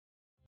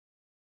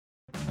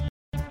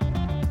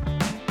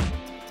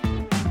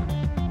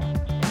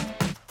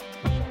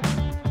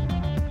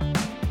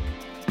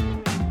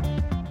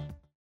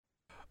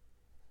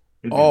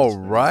Could be in All this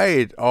movie.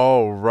 right,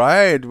 all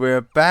right.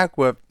 We're back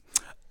with.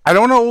 I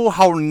don't know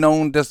how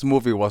known this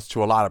movie was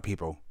to a lot of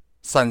people.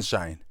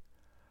 Sunshine.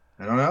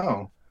 I don't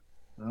know.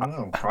 I don't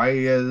know.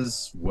 Probably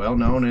as well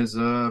known as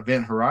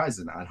Event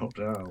Horizon. I don't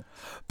know.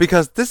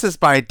 Because this is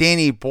by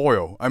Danny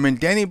Boyle. I mean,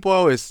 Danny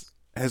Boyle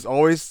has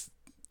always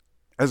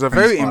is a Train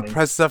very spotting.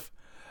 impressive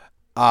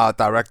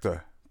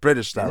director,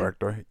 British Is it?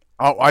 director.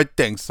 Oh, I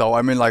think so.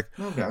 I mean, like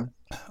Okay.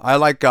 I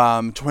like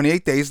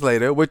 28 Days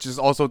Later, which is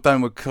also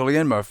done with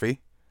Cillian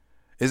Murphy.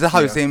 Is that how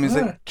you Yeah. say him? Is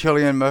it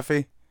Cillian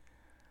Murphy?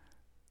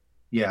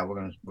 Yeah,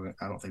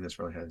 I don't think that's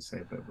really how to say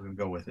it, but we're gonna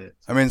go with it.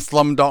 I mean,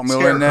 Slumdog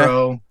Millionaire.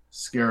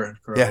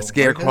 Scarecrow. Yeah, Scarecrow.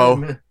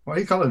 Scarecrow. Why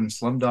do you call him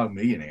Slumdog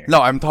Millionaire?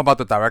 No, I'm talking about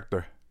the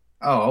director.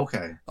 Oh,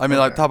 okay. I mean,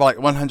 like Okay. talk about like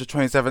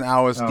 127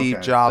 hours, Deep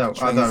Okay. Job, So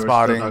I Train thought we were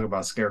still talking Spotting.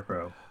 about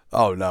Scarecrow.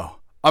 Oh no,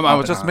 I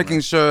was just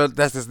making Oppenheimer. sure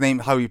that's his name,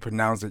 how you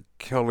pronounce it.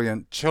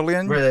 Chillian.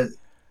 We're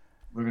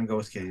we're gonna go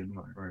with Killian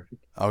Murphy.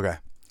 Okay,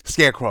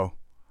 Scarecrow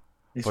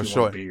At least for you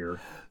want sure. beer. I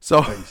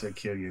So, thought you said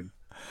Killian.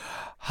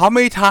 how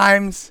many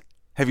times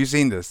have you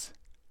seen this?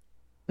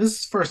 This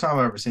is the first time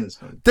I've ever seen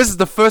this movie. This is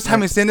the first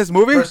time Yeah. you've seen this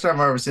movie. First time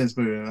I've ever seen this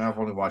movie, and I've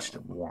only watched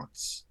it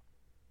once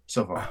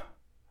so far.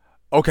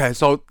 Okay,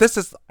 so this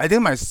is I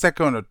think my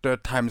second or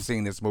third time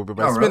seeing this movie,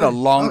 but Oh, it's been a really?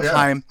 long Oh, yeah.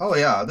 time Oh,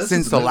 yeah. This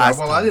is since the the movie. last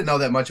Well, I time. didn't know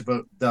that much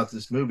about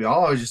this movie.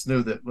 All I just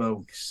knew that,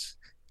 well,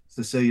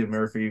 Cecilia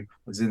Murphy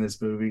was in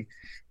this movie,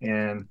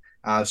 and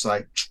I was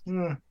like,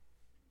 hmm.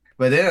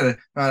 But then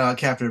I found out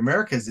Captain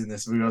America's in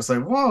this movie. I was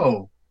like,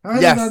 whoa,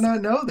 how did I Yes,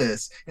 not know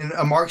this? And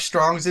Mark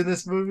Strong's in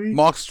this movie.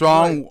 Mark What?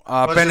 Strong,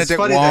 Well, it's just Benedict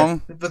funny that,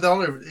 Wong. but the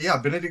only, yeah,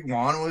 Benedict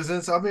Wong was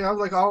in. So I mean, I'm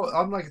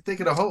like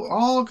thinking the whole,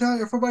 all okay,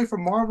 everybody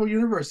from Marvel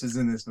Universe is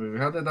in this movie.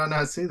 How did I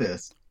not see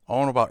this? I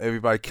don't know about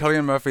everybody.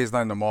 Cillian Murphy is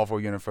not in the Marvel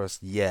universe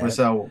Well, yet,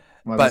 so,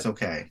 well, that's but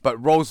okay.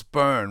 Rose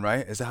Byrne,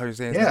 right? Is that how you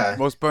say his name? Yeah,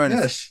 Rose Byrne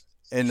yeah. is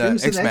in She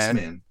was in X X Men.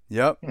 Men.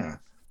 Yep. Yeah.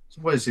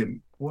 So what is it?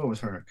 What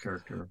was her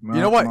character? You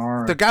know what?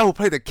 The Mara. guy who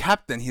played the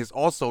captain, he's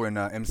also in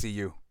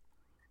MCU.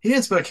 He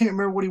is, but I can't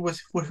remember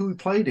who he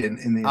played in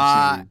the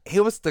MCU. He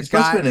was the He's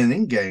supposed to guy. be in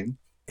an Endgame.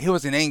 He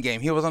was in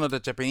Endgame. He was one of the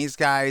Japanese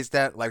guys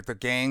that, like, the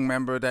gang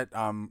member that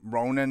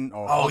Ronan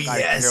or Oh Hawkeye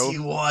yes, killed. he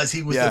was.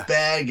 He was the Yeah,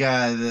 bad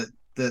guy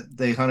that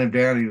they hunted him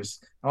down. He was.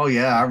 Oh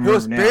yeah, I he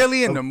was remember now.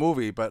 barely in Oh, the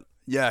movie, but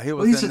yeah, he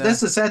well, was in that's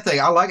there. the sad thing.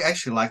 I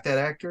actually like that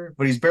actor,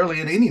 but he's barely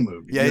in any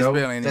movie. Yeah, You he's know,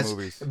 barely in any that's.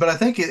 movies. But I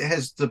think it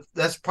has the.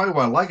 That's probably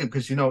why I like him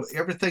because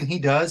everything he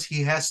does,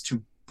 he has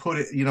to put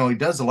it. He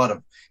does a lot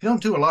of. He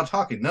don't do a lot of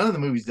talking. None of the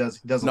movies does.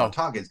 He does a lot of No.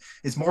 talking.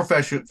 It's more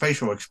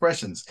facial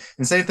expressions.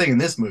 And same thing in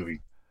this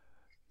movie.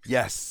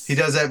 He Yes.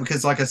 does that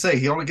because, like I say,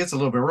 he only gets a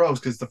little bit rose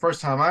because the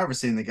first time I ever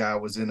seen the guy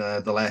was in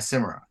The Last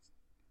Samurai,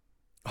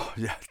 Oh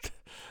yeah.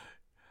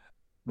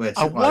 which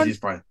I well, want he's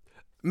probably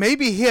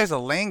maybe he has a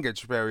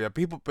language barrier.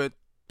 People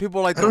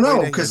like I the don't way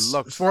know that he because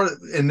looks.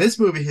 in this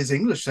movie his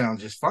English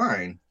sounds just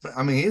fine. But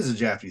I mean, he is a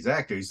Japanese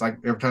actor. He's like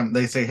every time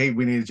they say, "Hey,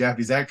 we need a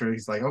Japanese actor,"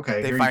 he's like,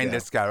 "Okay, They here you find go."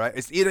 this guy, right?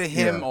 It's either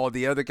him Yeah, or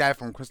the other guy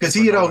from because Christopher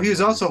he Nolan was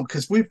movies. also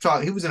because we've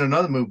talked. He was in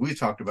another movie we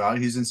talked about.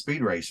 He's in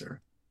Speed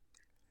Racer.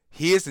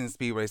 He is in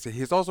Speed Racer.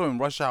 He's also in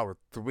Rush Hour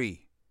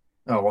 3.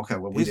 Oh, okay.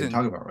 Well, we He's didn't in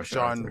talk about Rush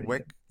Hour John 3.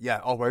 Wick.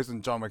 Yeah. Oh, he's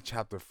in John Wick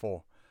Chapter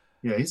 4.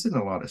 Yeah, he's in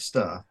a lot of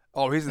stuff,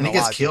 Oh, he's in and a he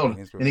gets lot of killed.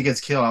 Japanese And he movies.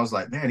 gets killed. I was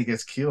like, man, he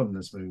gets killed in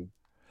this movie,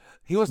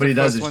 He was but the he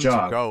does first his one to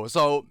job. go.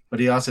 So, But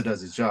he also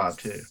does his job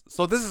too.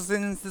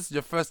 since this is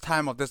your first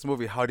time of this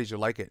movie, how did you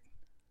like it?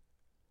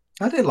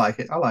 I did like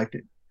it. I liked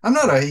it. I'm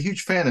not a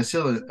huge fan of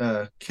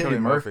Cillian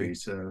Cillian Murphy, Murphy.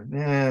 so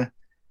yeah,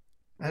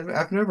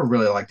 I've never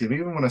really liked him.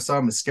 Even when I saw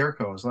him as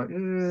Scarecrow, I was like,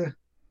 eh.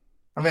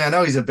 I mean, I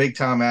know he's a big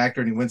time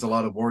actor and he wins a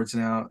lot of awards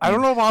now, I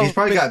don't and know he's how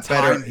probably big got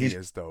better. time he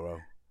is,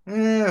 though.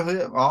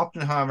 Yeah,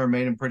 Oppenheimer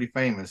made him pretty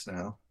famous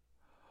now.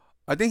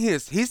 I think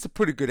he's a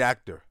pretty good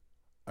actor.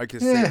 I can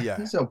say, Yeah, yeah.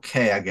 he's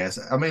okay, I guess.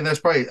 I mean,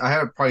 I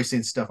have probably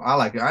seen stuff I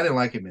like. I didn't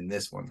like him in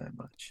this one that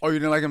much. Oh, you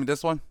didn't like him in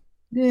this one?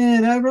 Yeah,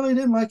 and I really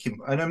didn't like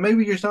him. I know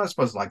maybe you're not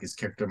supposed to like his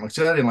character much.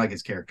 So I didn't like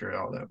his character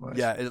all that much.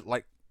 Yeah,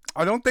 like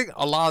I don't think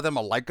a lot of them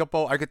are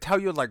likable. I could tell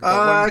you like the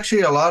one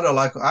Actually, a lot of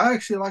like I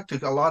actually liked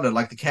a lot of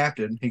like the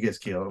captain. He gets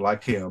killed. I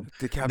liked him.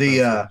 the The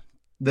captains.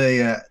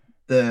 Yeah.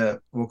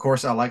 well, of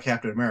course, I like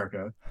Captain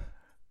America.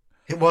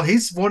 Well,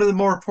 he's one of the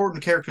more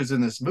important characters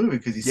in this movie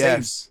because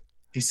Yes.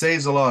 he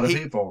saves a lot of He.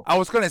 people. I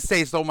was gonna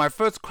say. So my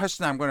first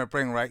question I'm gonna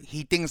bring right.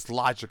 He thinks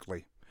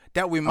logically.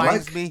 That I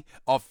reminds like me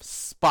of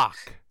Spock.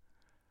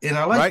 and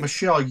I like Right?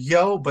 Michelle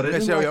Yeoh, but I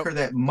didn't Michelle like Yeoh. her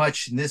that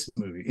much in this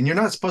movie. And you're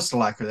not supposed to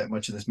like her that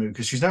much in this movie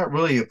because she's not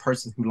really a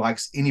person who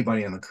likes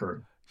anybody on the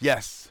crew.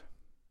 Yes.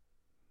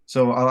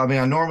 So I mean,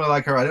 I normally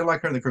like her. I didn't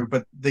like her in the crew,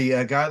 but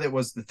the guy that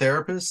was the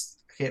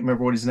therapist, I can't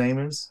remember what his name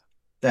is.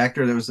 The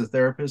actor that was the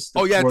therapist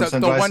Oh that yeah, wore the one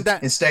sunglasses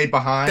that and stayed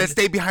behind.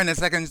 stayed behind the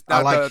second I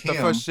like the him,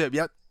 first ship.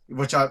 Yep.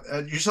 which I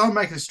you saw him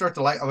make me start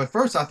to like. At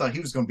first, I thought he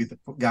was going to be the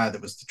guy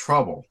that was the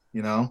trouble,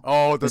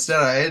 Oh, the Instead,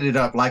 I ended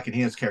up liking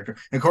his character.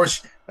 And of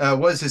course,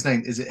 what is his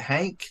name? Is it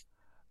Hank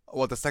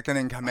the second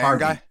in command Harvey?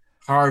 guy.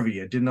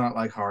 Harvey. I did not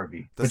like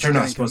Harvey, The but you're second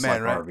not in supposed to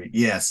like command, right? Harvey.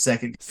 Yes,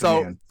 second So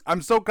command.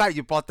 I'm so glad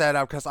you brought that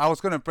up because I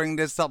was gonna bring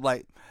this up.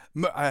 Like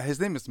His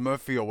name is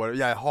Murphy or whatever.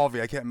 Yeah,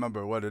 Harvey. I can't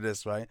remember what it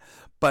is, right?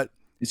 But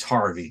It's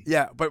Harvey.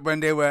 yeah, but when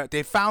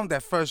they found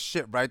that first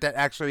ship, right? That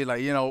actually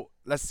like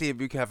let's see if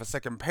you can have a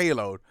second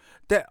payload.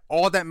 That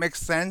all that makes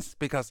sense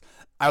because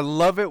I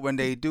love it when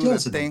they It do the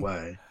does in a thing.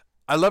 way.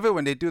 I love it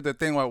when they do the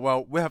thing like,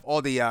 well, we have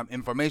all the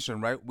information,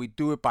 right? We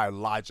do it by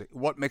logic.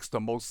 What makes the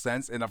most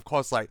sense? And of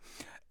course, like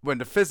when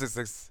the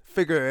physicists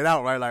figure it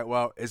out, right? Like,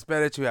 well, it's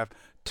better to have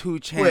two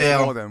chains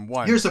more Well, than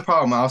one. here's the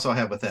problem I also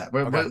have with that.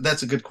 But, Okay. but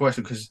that's a good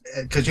question because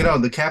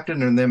the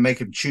captain and then make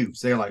him choose.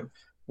 They're like,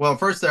 well,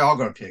 first they're all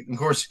going to pick. Of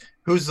course,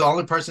 who's the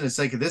only person that's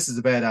thinking this is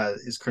a bad idea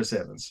is Chris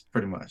Evans,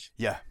 pretty much.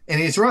 Yeah. And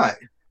he's right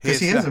He because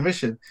he is. has Yeah. a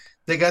mission.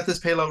 They got this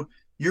payload.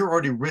 You're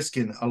already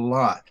risking a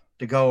lot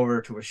to go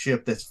over to a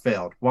ship that's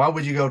failed. Why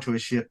would you go to a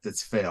ship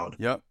that's failed?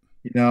 Yep.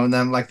 And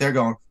then like they're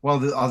going,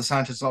 well, all the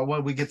scientists are,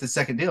 well, we get the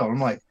second deal. I'm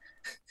like,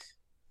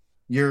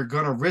 you're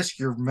going to risk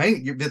your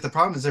main. But the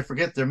problem is they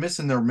forget they're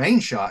missing their main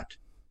shot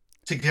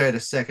to get a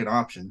second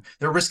option.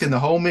 They're risking the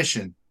whole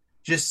mission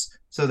just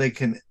so they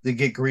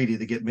get greedy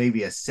to get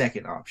maybe a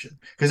second option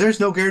because there's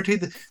no guarantee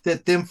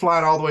that them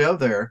flying all the way up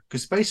there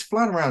because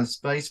flying around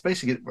in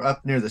space you get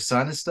up near the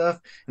sun and stuff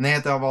and they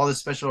have to have all this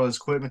specialized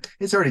equipment.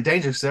 It's already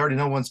dangerous. They already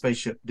know one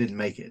spaceship didn't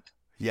make it,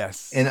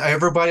 Yes. and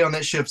everybody on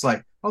that ship's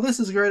like, oh, this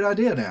is a great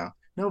idea now.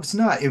 No, it's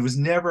not. It was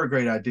never a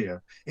great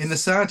idea, and the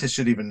scientists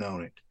should even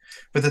known it.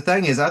 But the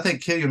thing is, I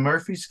think Cillian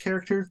Murphy's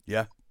character,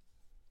 Yeah.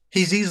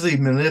 he's easily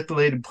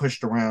manipulated,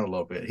 pushed around a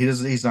little bit.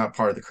 He's not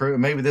part of the crew.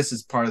 Maybe this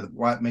is part of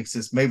what makes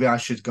this. Maybe I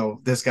should go.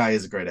 This guy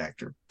is a great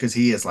actor because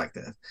he is like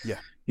that.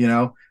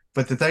 Yeah.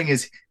 But the thing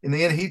is, in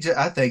the end,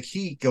 I think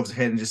he goes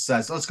ahead and just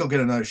says, "Let's go get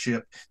another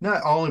ship."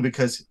 Not only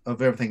because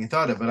of everything he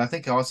thought of, but I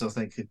think I also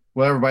think,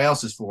 well, everybody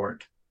else is for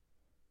it.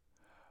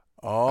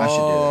 I should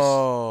do this.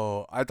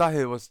 Oh, I thought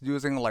he was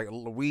using like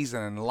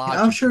reason and Yeah, I'm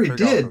logic to sure he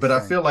figure out did, the but I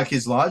thing. feel like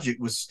his logic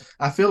was.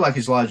 I feel like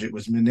his logic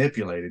was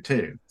manipulated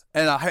too.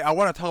 And hey, I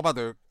want to talk about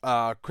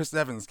the Chris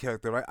Evans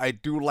character, right? I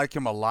do like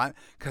him a lot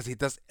because he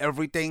does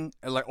everything,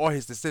 like all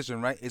his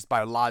decision, right, is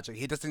by logic.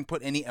 He doesn't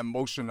put any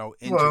emotional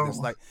into this.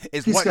 Well, Like,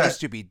 it's he's what got needs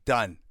to be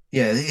done.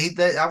 Yeah,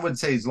 I wouldn't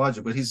say he's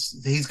logic, but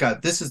he's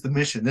got this is the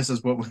mission. This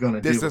is what we're going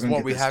to do. This We're is going to what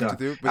get we this have to done.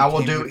 do. We I will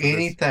came do here for this.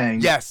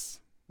 anything Yes.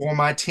 for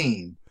my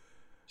team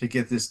to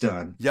get this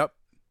done. Yep.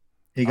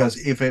 He Oh, goes,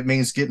 if it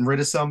means getting rid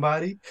of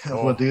somebody,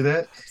 we'll oh. do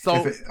that.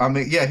 So I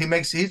mean, yeah,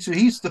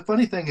 he's the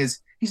funny thing is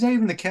he's not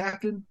even the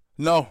captain,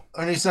 no.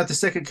 and he's not the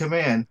second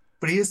command,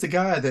 but he is the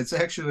guy that's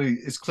actually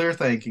is clear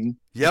thinking.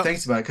 He Yep.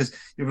 thinks about it because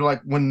you're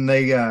like when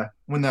the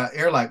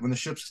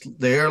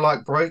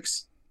airlock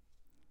breaks,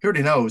 he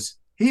already knows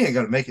he ain't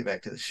going to make it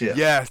back to the ship.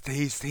 Yes.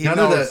 He None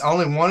knows. of the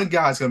only one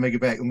guy's gonna make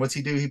it back. And what's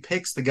he do? He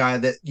picks the guy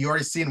that you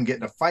already seen him get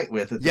in a fight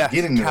with at the Yes.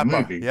 beginning of the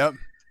Kappa. movie. Yep.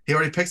 He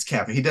already picks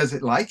Kappa. He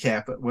doesn't like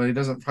Kappa. Well, he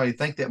doesn't probably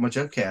think that much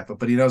of Kappa,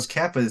 but he knows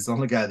Kappa is the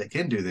only guy that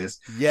can do this.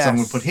 Yes. So I'm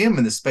gonna put him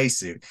in the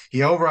spacesuit.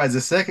 He overrides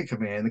the second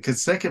command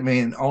because second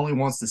man only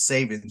wants to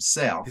save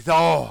himself.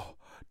 Oh,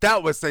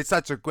 that was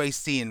such a great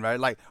scene, right?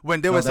 Like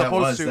when they were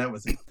supposed to, that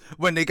was it.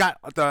 when they got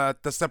the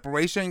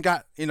separation,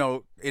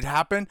 it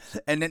happened,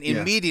 and then Yeah.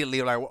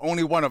 immediately, like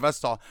only one of us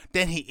saw.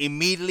 Then he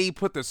immediately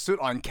put the suit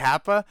on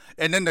Kappa,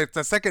 and then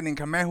the second in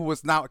command, who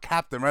was now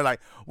captain, right?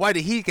 Like, why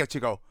did he get to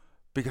go?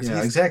 Because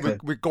Yeah, exactly.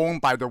 we're going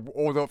by the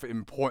order of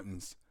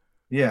importance.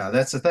 Yeah,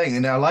 that's the thing.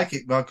 And I like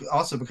it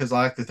also because I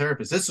like the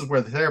therapist. This is where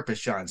the therapist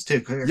shines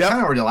too. 'Cause I Yep. kind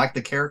of already like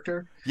the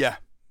character. Yeah,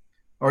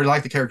 I already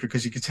like the character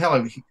because you can tell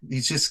him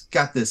he's just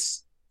got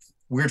this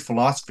weird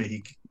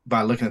philosophy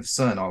by looking at the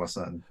sun all of a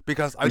sudden,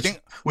 because I which,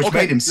 think which okay,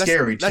 made him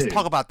scary too. Let's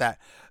talk about that.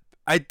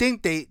 I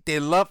think they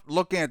love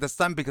looking at the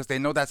sun because they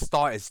know that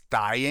star is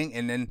dying,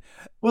 and then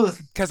Well,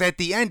 because at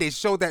the end they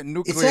show that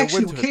nuclear it's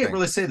actually we winter can't thing.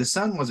 really say the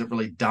sun wasn't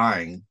really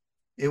dying.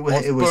 It Or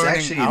was burning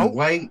actually in a out?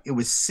 way it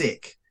was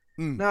sick.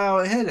 Mm. No,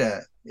 it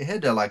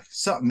had to like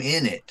something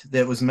in it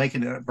that was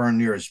making it burn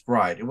near as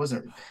bright. It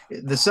wasn't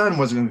the sun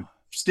wasn't going to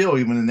still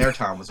even in their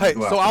time was Hey,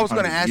 go out so for I was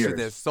going to hundreds of ask you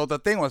years. this. So the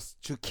thing was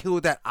to kill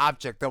that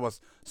object that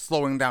was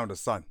slowing down the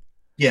sun.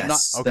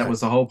 Yes, okay. that was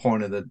the whole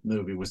point of the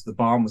movie was the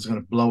bomb was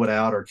going to blow it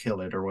out or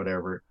kill it or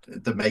whatever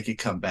to make it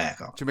come back.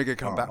 To make it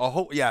come back. Um,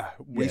 Oh, yeah,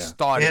 we Yeah.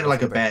 started. It had like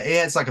a something. bad.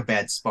 It's like a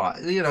bad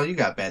spot. You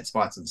got bad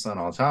spots in the sun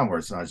all the time where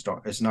it's not as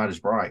dark. It's not as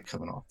bright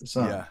coming off the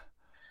sun. Yeah.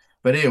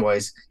 But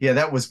anyways, yeah,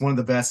 that was one of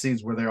the best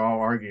scenes where they're all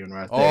arguing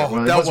right there. Oh,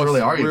 Well, it that wasn't was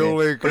really arguing,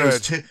 really but it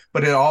was good.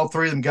 but all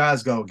three of them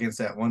guys go against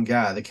that one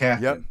guy, the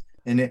captain. Yep.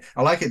 And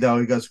I like it though.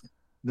 He goes.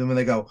 Then when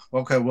they go,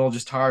 okay, we'll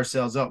just tie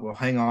ourselves up. We'll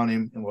hang on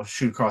him and we'll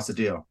shoot across the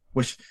deal.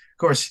 Which, of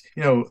course,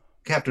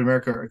 Captain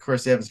America or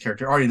Chris Evans'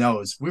 character already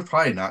knows we're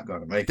probably not going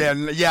to make it.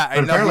 Then yeah, But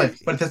I know. apparently,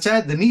 but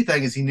the neat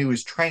thing is he knew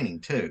his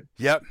training too.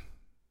 Yep.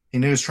 He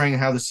knew his training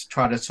how to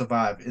try to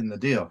survive in the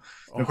deal.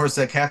 And of course,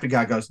 that captain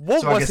guy goes.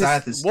 What So I was guess his- I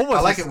have to. what was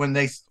I like his- it when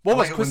they. What I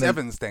was like it Chris when they-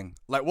 Evans' thing?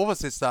 Like, what was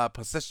his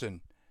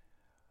position?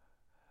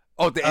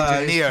 Oh, the he's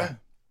engineer.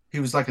 He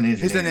was like an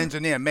engineer. He's an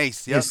engineer,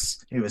 Mace. Yep.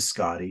 He was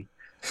Scotty.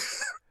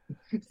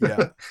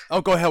 Yeah.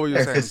 Oh, go ahead. What you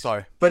were saying? I'm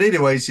sorry. But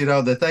anyways,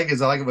 the thing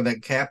is, I like it when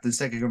that captain,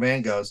 second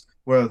command goes,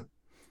 well,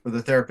 with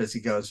the therapist, he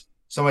goes,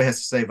 somebody has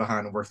to stay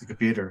behind and work the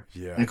computer.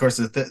 Yeah. And of course,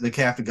 the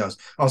captain goes,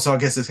 "Oh, so I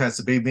guess this has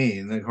to be me."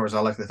 And then of course, I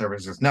like the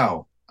therapist goes,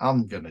 "No,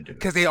 I'm gonna do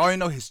Because it." they already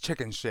know he's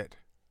chicken shit.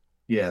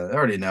 Yeah, they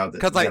already know that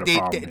Because we got like a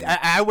problem here.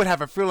 I would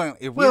have a feeling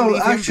if we Well,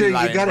 leave him actually, you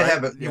behind, got to right?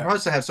 have it. You're Yeah.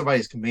 supposed to have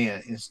somebody's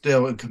command, and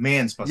still in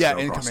command supposed to Yeah, go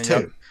across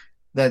incoming. Yep.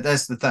 too.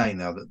 That's the thing,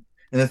 though.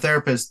 And the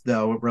therapist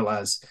though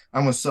realized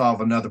I'm going to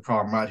solve another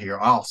problem right here.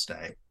 I'll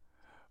stay.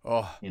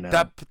 Oh, You know,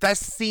 that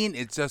scene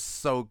is just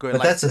so good. but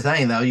Like, that's the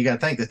thing, though. You got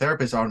to think the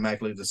therapist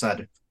automatically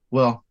decided,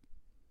 well,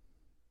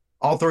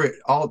 all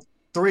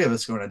three of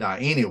us are going to die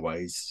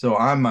anyways, so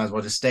I might as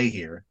well just stay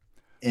here,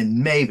 and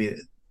maybe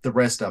the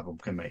rest of them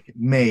can make it.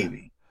 yeah.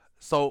 Maybe,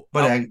 So,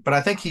 but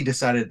I think he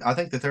decided. I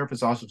think the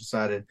therapist also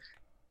decided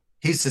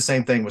he's the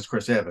same thing with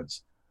Chris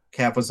Evans.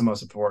 Cap was the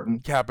most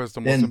important. Cap is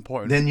the most Then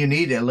important. then you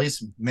need at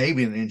least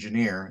maybe an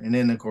engineer, and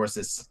then of course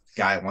this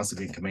guy wants to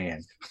be in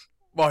command.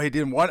 Well, he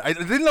didn't want. It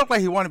didn't look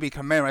like he wanted to be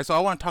command, right? So I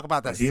want to talk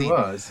about that But he scene.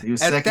 was. He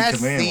was At second that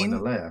command when they scene,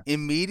 left.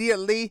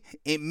 immediately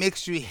it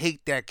makes you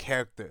hate that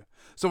character.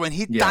 So when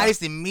he Yeah.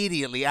 dies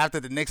immediately after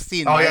the next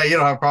scene, Oh right, yeah, you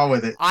don't have a problem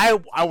with it.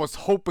 I was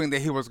hoping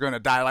that he was gonna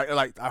die.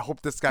 Like I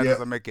hope this guy Yeah.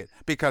 doesn't make it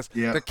because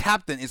Yeah. the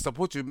captain is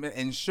supposed to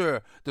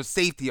ensure the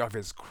safety of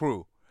his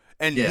crew,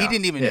 and he Yeah.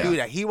 didn't even Yeah. do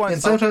that. He wants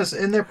And sometimes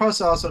and they're supposed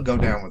to also go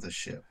down with the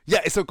ship.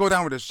 yeah, so go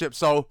down with the ship.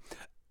 So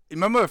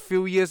remember a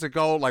few years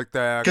ago, like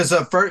Because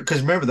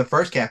remember the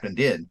first captain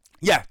did.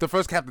 yeah, the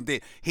first captain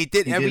did. He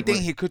did He did everything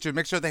what- he could to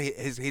make sure that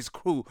his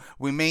crew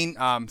remain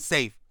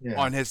safe Yeah.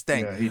 on his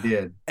thing. Yeah, he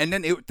did. And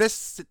then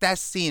that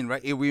scene,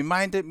 right? It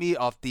reminded me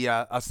of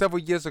the several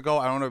years ago.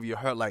 I don't know if you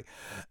heard like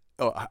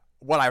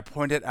what I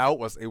pointed out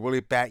was a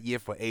really bad year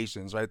for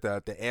Asians, right?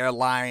 The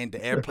airline,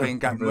 the airplane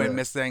went Remember that.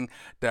 missing.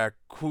 The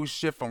cruise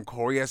ship from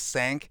Korea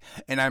sank.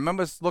 And I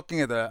remember looking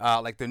at the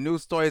like the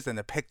news stories and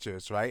the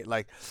pictures, right?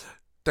 Like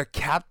the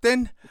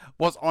captain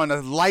was on a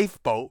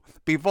lifeboat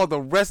before the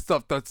rest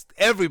of the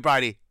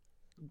everybody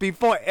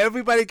before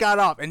everybody got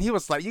off, and he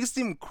was like, you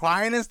see him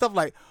crying and stuff.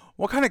 Like,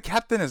 what kind of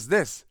captain is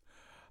this?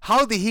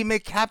 How did he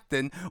make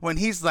captain when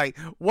he's like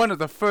one of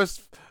the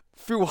first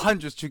few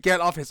hundreds to get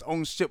off his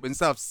own ship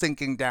instead of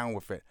sinking down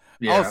with it? I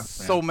Yeah, was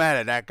so mad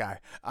at that guy.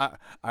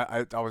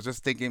 I was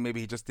just thinking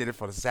maybe he just did it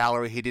for the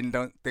salary. He didn't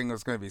think it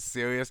was gonna be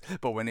serious.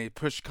 But when he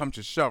push come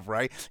to shove,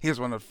 right, he was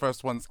one of the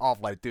first ones off.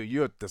 Like, dude,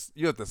 you're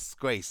a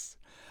disgrace.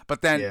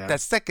 But then Yeah. that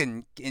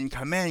second in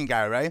command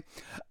guy, right?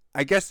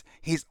 I guess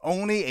he's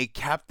only a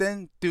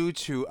captain due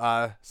to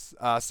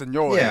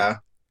seniority. Yeah.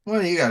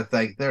 Well, you got to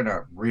think they're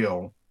not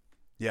real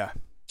Yeah.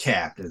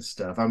 captain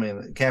stuff. I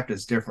mean, the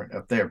captain's different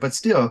up there, but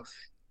still,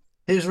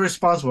 he's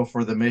responsible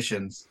for the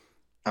missions.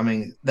 I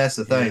mean, that's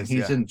the thing. is,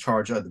 He's yeah. in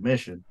charge of the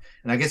mission,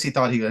 and I guess he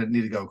thought he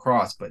needed to go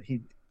across, but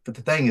But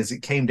the thing is,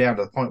 it came down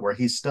to the point where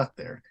he's stuck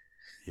there,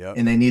 Yep.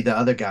 and they need the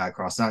other guy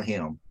across, not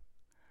him,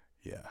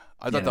 Yeah.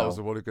 I thought that was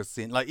a really good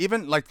scene. Like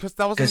even like because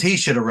that was because he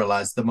should have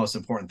realized the most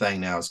important thing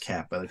now is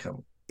Cap.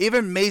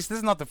 even Mace. This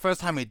is not the first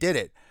time he did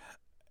it.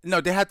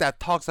 No, they had that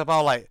talks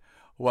about like,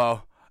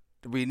 well,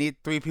 we need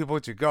 3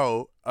 people to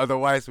go,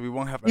 otherwise we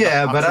won't have.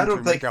 Yeah, enough but I oxygen don't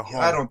to think make it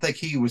home. I don't think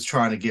he was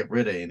trying to get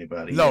rid of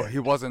anybody. No, yet. he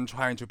wasn't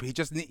trying to. He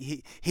just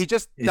he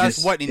just It does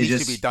just- what it needs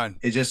just- to be done.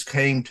 It just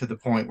came to the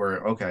point where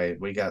okay,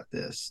 we got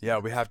this. Yeah,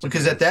 we have to.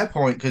 Because do at this. that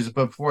point, because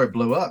before it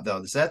blew up,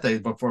 though, the sad thing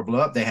before it blew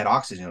up, they had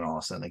oxygen all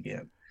of a sudden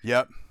again.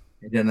 Yep.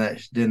 And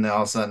then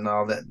all of a sudden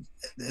all that,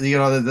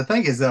 the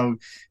thing is though,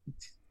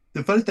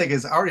 the funny thing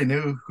is I already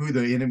knew who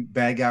the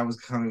bad guy was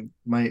probably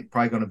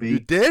going to You be.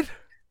 did?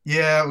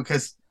 Yeah,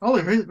 because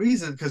only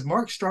reason because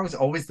Mark Strong's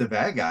always the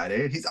bad guy,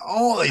 dude. He's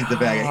always the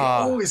bad guy. He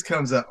always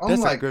comes up. I'm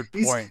That's a like, good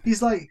point.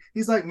 He's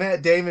like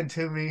Matt Damon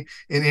to me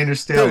in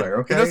Interstellar. Dude,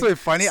 Okay, that's really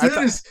funny.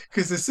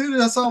 Because as soon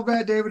as I saw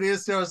Matt Damon in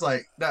Interstellar, I was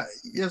like,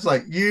 it's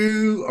like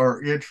you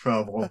are in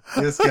trouble.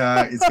 This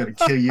guy is going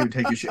to kill you and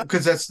take your shit.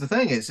 Because that's the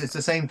thing. It's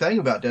the same thing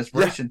about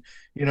desperation.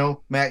 You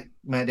know, Matt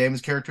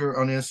Damon's character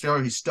on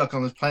Interstellar, he's stuck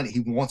on this planet. He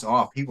wants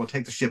off. He will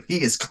take the ship.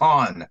 He is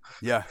Khan.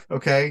 Yeah.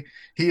 Okay,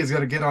 he is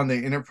going to get on the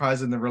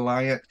Enterprise and the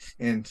Reliant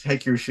and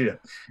take your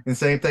ship. And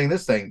same thing,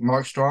 this thing.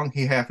 Mark Strong,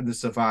 he happened to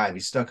survive.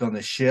 He's stuck on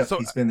the ship. So,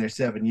 He's been there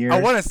 7 years. I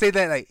want to say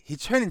that like he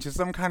turned into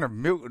some kind of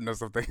mutant or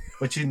something.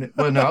 But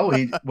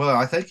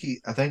I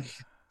think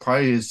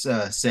probably his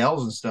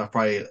cells and stuff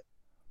probably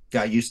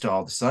got used to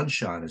all the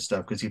sunshine and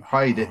stuff because he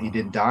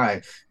didn't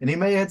die, and he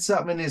may have had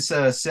something in his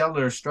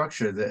cellular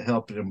structure that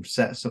helped him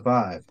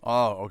survive.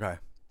 Oh, okay.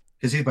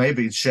 Because he may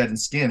be shedding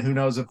skin. Who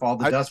knows if all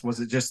the dust was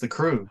it just the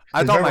crew?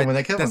 I thought when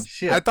they killed him,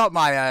 shit. I thought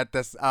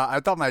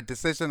my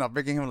decision of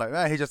making him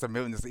like he's just a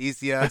mutant is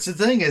easier. But the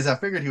thing is, I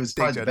figured he was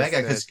probably the bad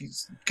guy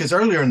Dangerous. because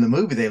earlier in the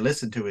movie they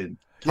listened to him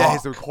talk. Yeah,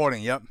 he's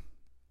recording. Yep.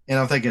 And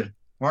I'm thinking,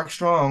 Mark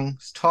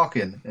Strong's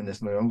talking in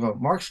this movie. I'm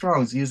going, Mark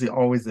Strong's usually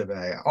always the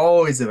bad guy.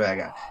 Always the bad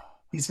guy.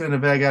 He's been a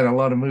bad guy in a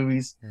lot of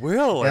movies.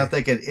 Really? And I'm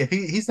thinking, if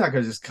he's not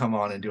going to just come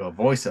on and do a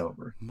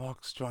voiceover.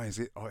 Mark Strong. Is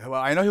he, well,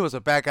 I know he was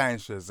a bad guy in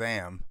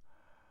Shazam.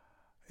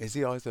 Is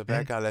he always a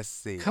bad guy? Let's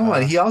see. Come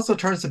on. He also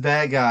turns the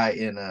bad guy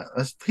in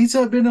he's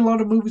been in a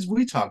lot of movies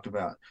we talked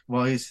about.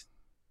 Well,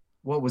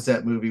 what was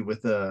that movie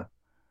with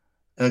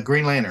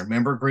Green Lantern.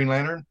 Remember Green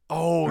Lantern?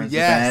 Oh Or is the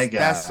yes, bad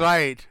that's guy?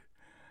 right.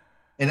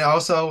 And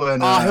also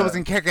in Oh, he was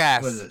in what is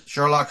Kick-Ass. it?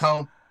 Sherlock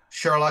Holmes.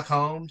 Sherlock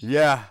Holmes.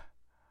 Yeah.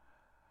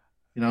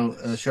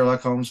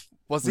 Sherlock Holmes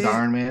Was with he?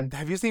 Iron Man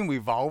Have you seen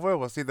Revolver?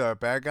 Was he the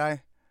bad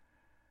guy?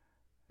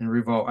 and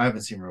Revolver. I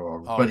haven't seen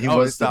Revolver, Oh, but he oh,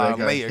 was it's the the bad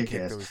guy in layer Kick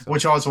kick Ass. that we saw.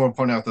 Which I also want to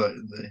point out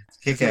the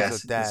His Kick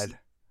name's the Ass dad.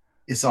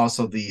 is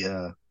also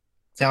the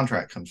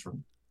soundtrack comes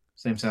from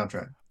same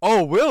soundtrack.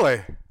 Oh,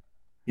 really?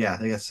 Yeah,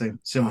 they got the same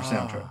similar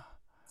soundtrack. Ah.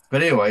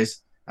 But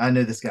anyways, I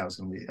knew this guy was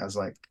gonna be. I was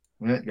like,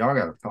 y'all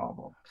got a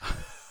problem.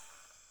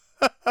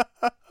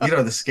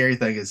 The scary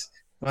thing is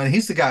when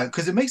he's the guy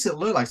because it makes it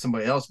look like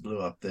somebody else blew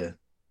up the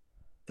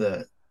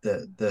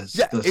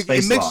Yeah, the it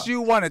space makes lock.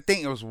 you want to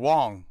think it was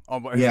Wong. Oh,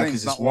 but his Yeah, name's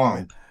because it's not Wong.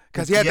 Wong.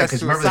 Because he had Yeah, that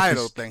because remember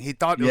suicidal because thing. He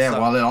thought it was yeah,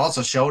 well, it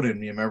also showed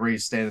him. You remember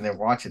he's standing there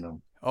watching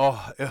him.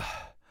 oh, ugh,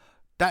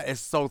 that is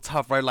so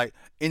tough, right? Like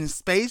in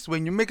space,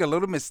 when you make a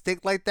little mistake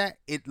like that,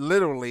 it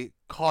literally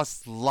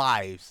costs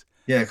lives.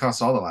 Yeah, it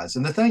costs all the lives.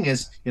 And the thing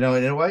is, in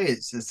a way,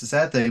 it's a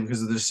sad thing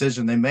because of the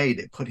decision they made.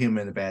 It put him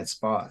in a bad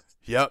spot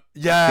Yep.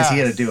 because he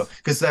had to do it. Yes.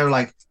 Because they were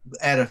like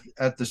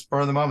at the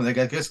spur of the moment, they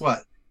go, guess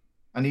what?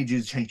 I need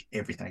you to change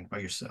everything by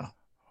yourself.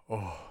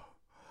 Oh.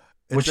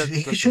 Which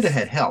he should have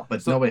had help,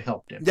 but So nobody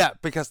helped him. yeah,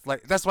 because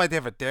like that's why they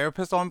have a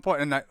therapist on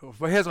board. And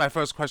but here's my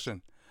first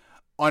question: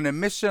 on a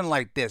mission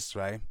like this,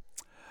 right?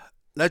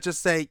 Let's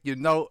just say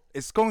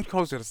it's going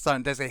close to the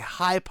sun. There's a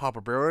high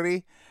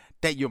probability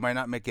that you might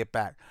not make it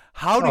back.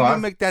 How do Oh, you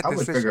make that I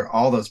would figure decision?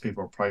 all those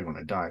people are probably going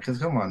to die. Because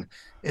come on,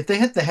 if they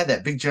had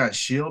that big giant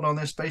shield on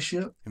their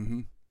spaceship,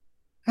 Hmm.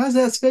 how's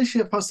that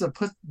spaceship supposed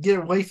to get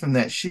away from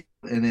that shield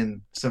and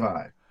then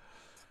survive?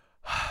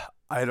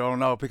 I don't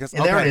know because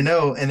And they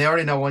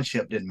already know one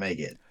ship didn't make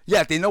it.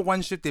 yeah, they know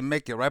one ship didn't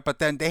make it, right? But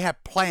then they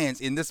have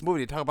plans in this movie.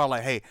 They talk about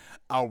like, hey,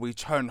 I'll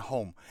return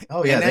home.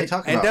 Oh yeah, they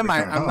talk And about then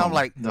return I'm home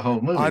like, the whole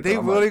movie. are they But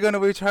I'm really like, gonna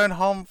return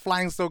home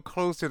flying so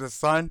close to the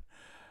sun?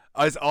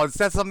 Or is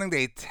that something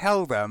they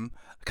tell them?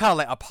 Kind of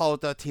like Apollo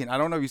 13. I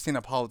don't know if you've seen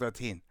Apollo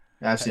 13.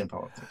 I've seen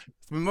politics.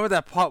 Remember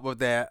that part with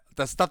the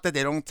stuff that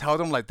they don't tell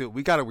them? Like, dude,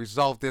 we gotta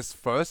resolve this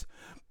first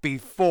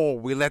before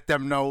we let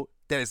them know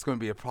that it's gonna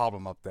be a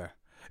problem up there.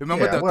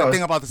 Remember Yeah, the well,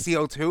 thing about the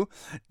CO2?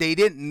 They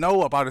didn't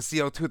know about the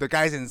CO2, the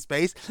guys in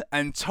space,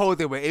 until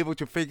they were able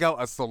to figure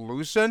out a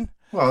solution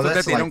so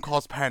that they don't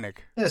cause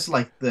panic. that's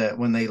like the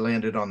when they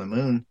landed on the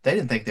moon. They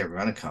didn't think they were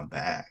going to come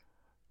back.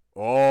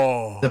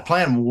 The Oh,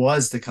 plan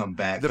was to come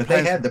back, the but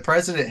plans. the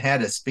president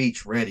had a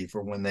speech ready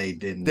for when They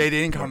didn't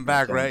come weren't going to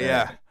back, come right?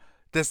 Yeah. back.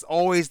 There's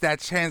always that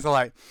chance of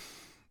like,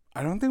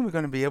 I don't think we're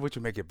gonna be able to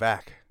make it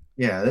back.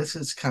 Yeah, this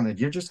is kind of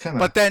you're just kind of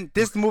But then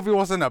this movie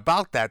wasn't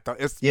about that though.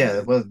 yeah.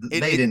 Well, It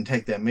they it, didn't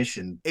take that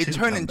mission it to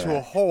turned come into a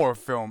back. horror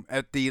film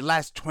at the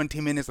last 20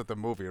 minutes of the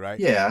movie, right?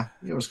 Yeah,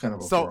 it was kind of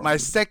a So horror my movie.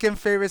 second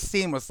favorite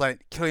scene was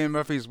like Killian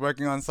Murphy's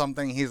working on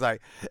something. He's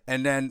like,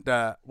 and then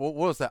what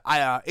was that?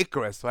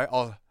 Icarus, right?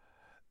 Or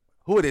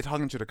who are they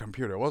talking to the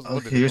computer? What did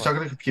Okay, they you're call it?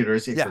 talking to computer.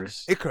 It's Yeah,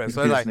 Icarus. The Icarus.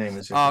 So computer's like, name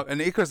is Icarus.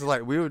 and Icarus is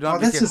like, we will Oh,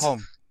 not make it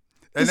home.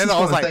 And this then is I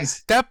one was of the like,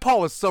 things. that part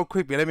was so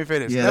creepy. Let me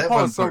finish. Yeah, That that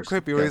part one was so first.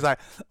 creepy where Okay. he's like,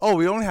 oh,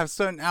 we only have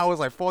certain hours,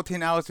 like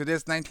 14 hours to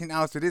this, 19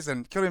 hours to this.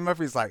 And Killian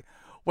Murphy's like,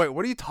 wait,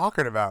 what are you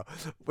talking about?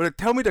 But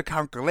tell me the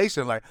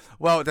calculation. Like,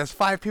 well, there's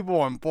 5 people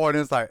on board.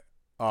 And it's like,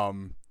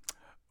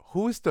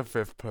 who is the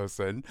fifth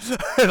person?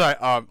 Like,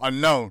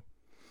 unknown.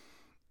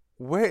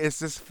 Where is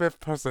this fifth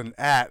person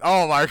at?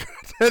 Oh my God,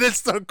 that is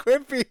so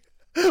creepy.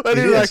 But It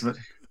he's like, is, but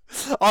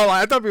oh,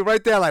 I thought we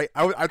right there. Like,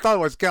 I thought it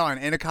was Gal on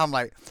intercom.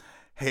 Like,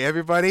 hey,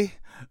 everybody,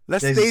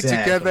 let's stay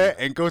together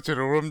exactly. and go to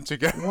the room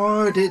together.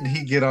 Why didn't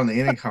he get on the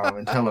intercom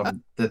and tell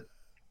him that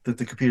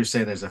the computer's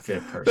saying there's a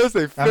fifth person? There's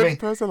a I fifth mean,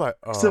 person. Like,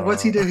 so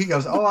what's he do? He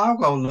goes, "Oh, I'll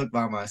go look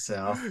by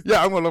myself."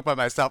 yeah, I'm gonna look by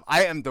myself.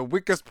 I am the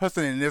weakest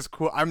person in this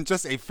crew. I'm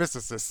just a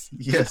physicist.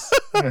 Yes,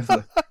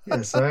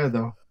 yes,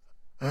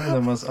 I am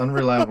the most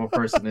unreliable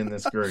person in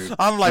this group.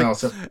 I'm like, No,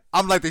 so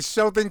I'm like the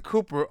Sheldon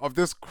Cooper of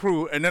this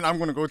crew, and then I'm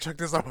gonna go check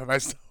this out by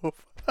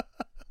myself.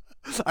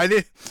 I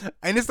need,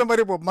 I need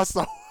somebody with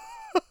muscle.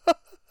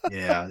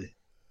 yeah,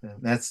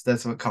 that's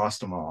what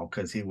cost him all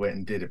because he went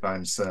and did it by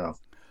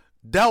himself.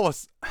 That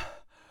was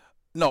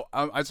no.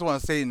 I just want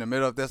to say in the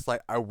middle of this,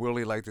 like, I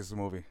really like this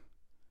movie.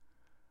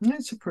 Yeah,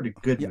 it's a pretty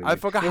good Yeah, I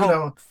movie, forgot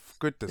how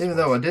good this even was.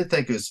 though I did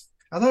think it was.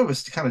 I thought it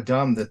was kind of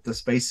dumb that the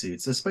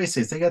spacesuits,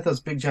 they got those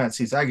big giant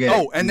suits. I get it.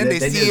 Oh, and then they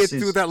need see the it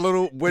suits. through that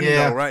little window,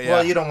 Yeah. right?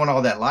 Well, Yeah. you don't want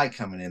all that light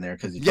coming in there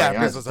because you Yeah, your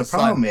because eyes. it's The the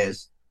problem sun.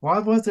 is, why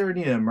was there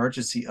any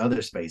emergency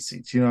other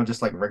spacesuits?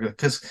 Just like regular.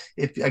 Because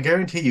if I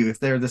guarantee you, if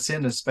they're the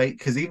send of space,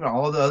 because even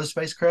all the other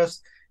spacecrafts,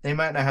 they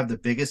might not have the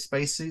biggest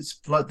spacesuits,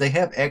 but they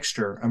have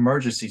extra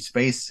emergency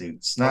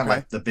spacesuits, not Okay.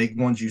 like the big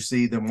ones you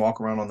see them walk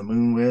around on the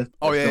moon with.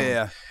 Oh yeah, yeah,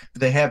 yeah.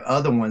 They have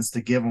other ones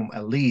to give them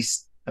at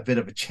least a bit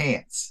of a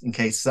chance in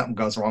case something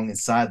goes wrong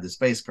inside the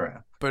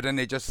spacecraft. But then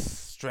they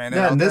just stranded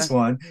Not in out this there.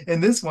 one. In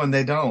this one,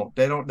 they don't.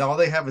 They don't. All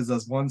they have is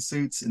those one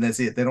suits, and that's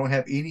it. They don't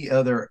have any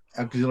other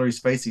auxiliary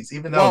spacesuits.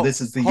 Even though Well,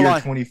 this is the hold year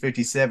on.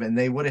 2057,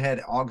 they would have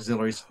had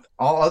auxiliaries.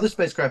 All other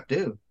spacecraft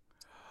do.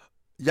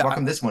 Yeah. Why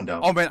come this one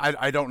don't? Oh man,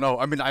 I don't know.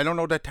 I mean, I don't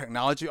know the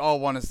technology. All I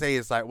want to say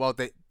is like, well,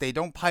 they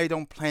don't probably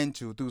don't plan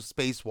to do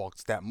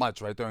spacewalks that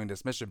much right during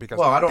this mission because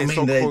Well, I don't they're mean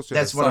so that. close to the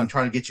That's what I'm sun.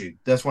 trying to get you.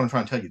 That's what I'm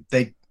trying to tell you.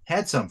 They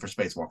had some for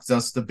spacewalks.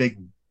 That's the big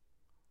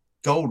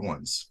gold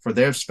ones for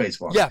their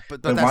spacewalks. Yeah,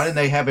 but But why didn't that's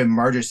they have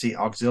emergency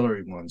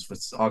auxiliary ones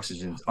with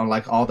oxygen,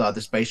 unlike all the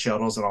other space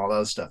shuttles and all the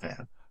other stuff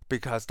have?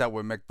 because that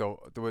would make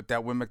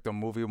the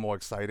movie more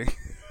exciting.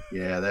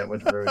 Yeah, that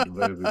would ruin the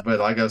movie. But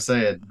like I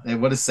said, it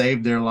would have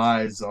saved their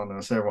lives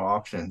on several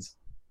options.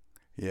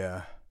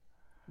 Yeah.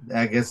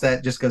 I guess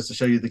that just goes to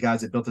show you the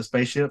guys that built the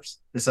spaceships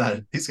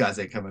decided these guys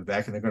ain't coming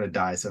back and they're going to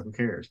die, so who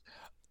cares?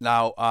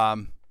 Now,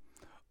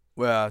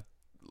 well,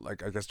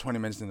 like I guess 20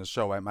 minutes in the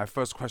show, right? My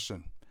first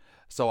question.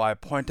 So I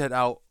pointed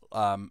out,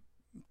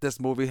 this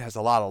movie has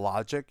a lot of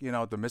logic. You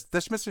know,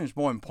 this mission is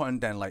more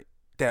important than like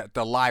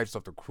the lives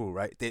of the crew,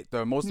 right?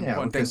 The most Yeah,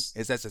 important thing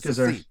is that to because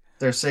they're succeed.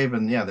 they're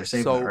saving they're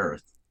saving the So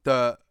Earth.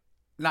 the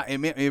now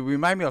it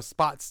remind me of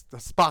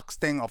Spock's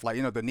thing of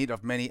like the need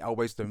of many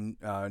outweighs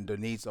the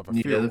needs of a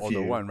Need few of the or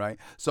the few. one, right?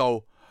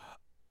 So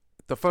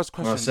the first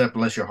Well, question: except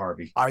unless you're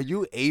Harvey. are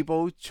you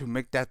able to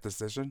make that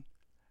decision?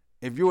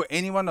 If you were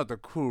any one of the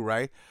crew,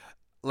 right?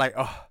 Like,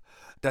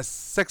 there's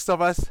six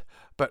of us,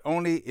 but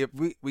only if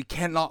we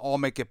cannot all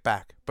make it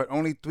back, but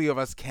only three of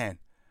us can.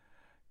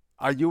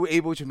 Are you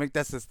able to make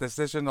that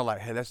decision of like,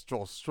 hey, let's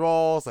draw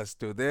straws, let's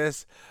do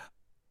this?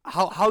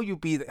 How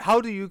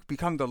do you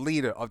become the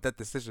leader of that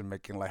decision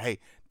making? Like, hey,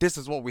 this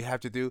is what we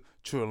have to do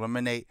to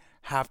eliminate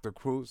half the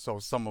crew, so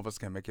some of us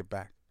can make it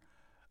back.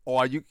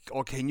 Or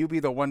can you be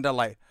the one that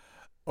like,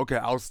 okay,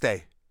 I'll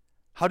stay.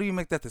 How do you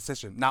make that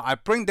decision? Now, I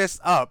bring this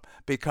up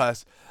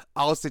because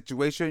our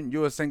situation,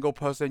 you're a single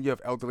person, you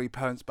have elderly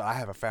parents, but I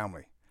have a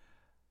family.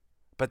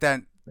 But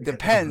then They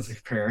got elderly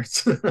depends.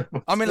 parents.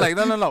 I mean, like,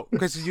 no,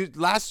 because you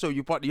last show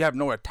you have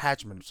no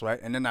attachments, right?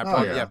 And then I Oh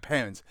brought you yeah. have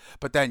parents,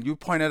 but then you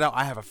pointed out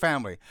I have a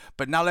family.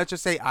 But now let's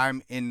just say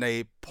I'm in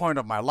a point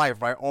of my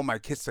life, right? All my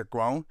kids are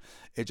grown.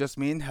 It's just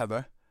me and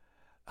Heather.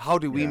 How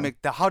do we Yeah.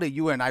 make that? How do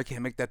you and I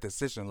can make that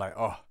decision? Like,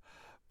 oh,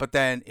 but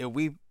then if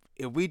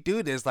we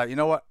do this, like, you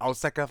know what? I'll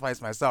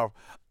sacrifice myself.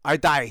 I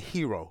die a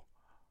hero.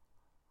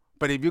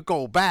 But if you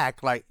go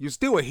back, like, you're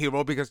still a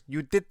hero because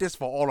you did this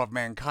for all of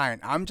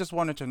mankind. I'm just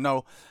wanting to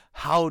know,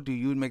 how do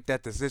you make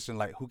that decision?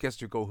 Like, who gets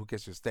to go, who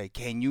gets to stay?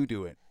 Can you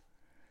do it?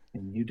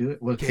 Can you do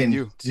it? Well, Can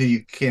you?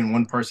 can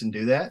one person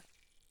do that?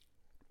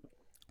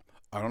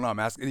 I don't know. I'm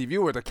asking. If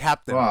you were the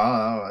captain,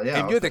 Well,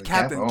 yeah. if you're For the the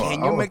captain, captain,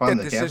 can you if make I'm that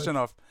the captain, decision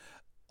of,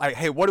 like,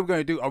 hey, what are we going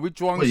to do? Are we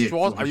drawing well,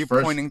 straws? Are you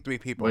first, pointing three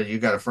people? well, you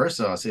got to first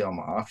see all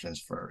my options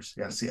first.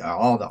 You got to see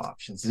all the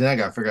options. Then I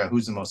got to figure out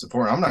who's the most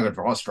important. I'm not going to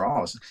draw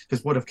straws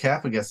because what if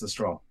Kappa gets the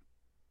straw?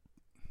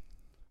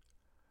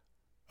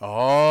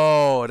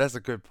 Oh, that's a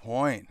good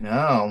point.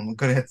 No,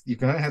 you're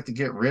gonna have to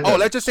get rid Oh, of.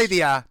 let's just say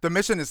the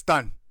mission is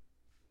done.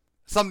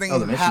 Oh,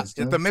 the mission's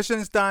The done.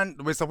 mission's done.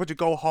 We're supposed to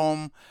go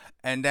home,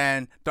 and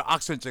then the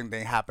oxygen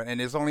thing happened, and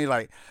there's only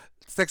like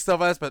six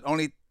of us, but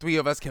only three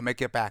of us can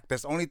make it back.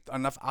 There's only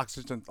enough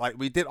oxygen. Like,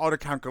 we did all the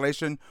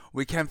calculation,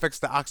 we can't fix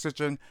the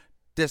oxygen.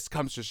 This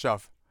comes to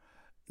shove.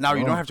 Now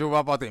you don't Oh, have to worry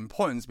about the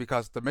importance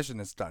because the mission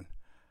is done.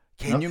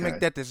 Can you make okay.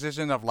 that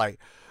decision of like,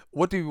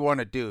 what do you want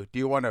to do? Do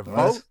you want to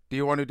Well, vote? Do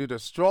you want to do the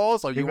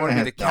straws, or you're you want gonna to be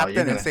have the no.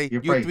 captain and say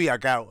You're you probably three are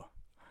out?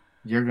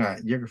 you're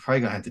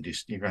probably gonna have to do.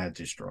 You're gonna have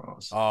to do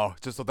straws. Oh,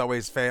 just so that way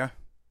it's fair.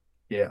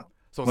 Yeah.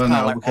 So it's Well, kind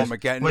of no, like because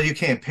Armageddon. you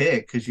can't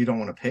pick because you don't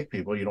want to pick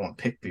people. You don't want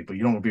to pick people.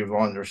 You don't want to be the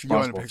one You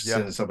want to responsible for pick, yeah.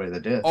 sending somebody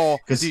that did. Or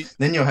do Because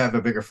then you'll have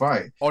a bigger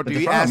fight. or But do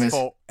the you problem ask is,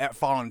 for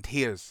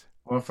volunteers?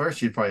 well,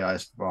 first you'd probably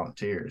ask for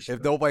volunteers.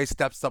 If nobody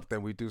steps up,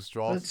 then we do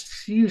But straws.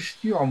 you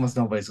almost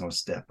nobody's gonna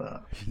step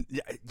up.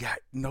 Yeah, yeah.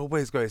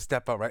 Nobody's going to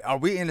step up, right? Are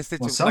we in a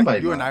Well, situation like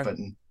somebody you and might, I?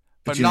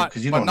 but you Not,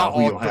 because you but don't know not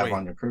who all you'll have three.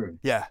 on your crew.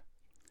 Yeah.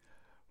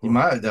 You Oof.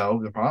 might though.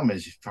 The problem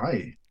is you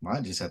probably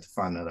might just have to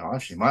find another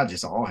option. You might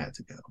just all have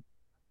to go.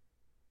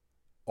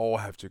 All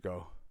have to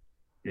go,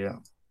 Yeah.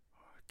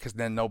 because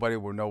then nobody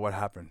will know what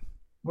happened.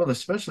 Well,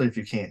 especially if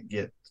you can't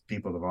get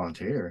people to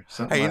volunteer.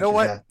 Something Hey, you might know just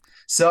what?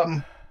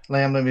 something,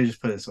 Lamb, let me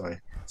just put it this way.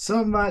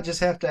 Something might just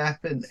have to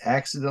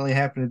accidentally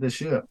happen to the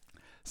ship.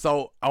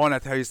 So I want to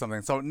tell you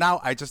something. So now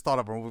I just thought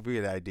of a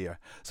movie idea.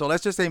 So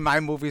let's just say my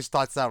movie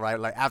starts out right,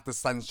 like after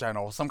sunshine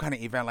or some kind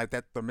of event like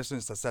that. The mission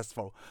is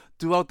successful.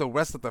 Throughout the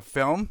rest of the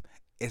film,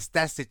 it's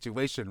that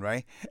situation,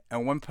 right?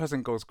 And one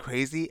person goes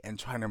crazy and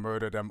trying to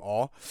murder them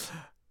all.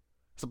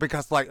 So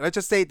because like let's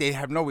just say they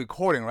have no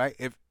recording, right?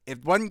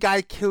 If one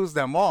guy kills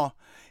them all,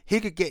 he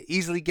could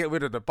easily get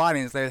rid of the body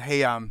and say,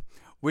 hey,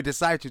 we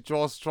decided to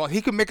draw straw.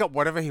 He could make up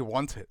whatever he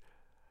wanted.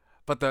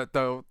 But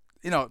the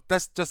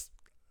that's just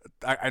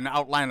an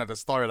outline of the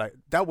story. Like,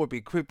 that would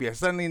be creepy. And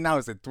suddenly now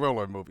it's a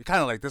thriller movie,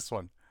 kind of like this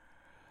one.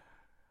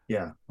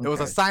 Yeah. It was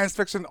a Okay. science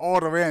fiction all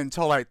the way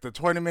until like the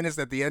 20 minutes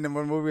at the end of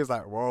the movie is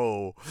like,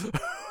 whoa.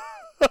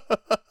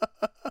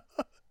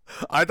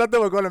 I thought they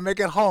were going to make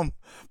it home,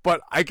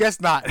 but I guess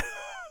not.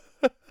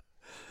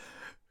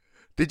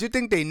 Did you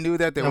think they knew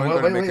that they No, weren't wait,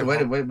 going to wait, make it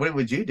wait, home? wait, what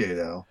would you do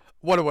though?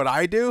 What would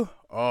I do?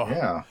 Oh,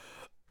 Yeah.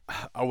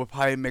 I would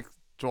probably make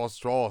draw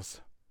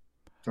straws.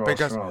 Draw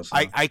because straws,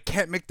 I huh? I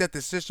can't make that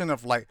decision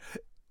of like.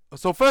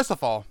 So first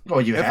of all,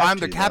 Well, you if have I'm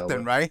the to though.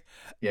 captain, right,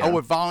 I Yeah,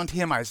 would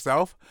volunteer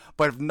myself.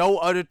 But if no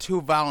other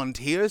two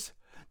volunteers,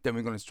 then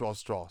we're gonna draw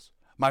straws.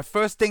 My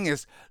first thing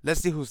is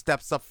let's see who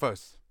steps up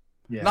first.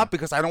 yeah. Not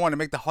because I don't want to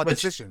make the hard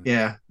Which, decision,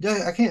 yeah,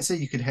 yeah. I can't say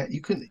you could have you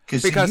couldn't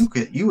because because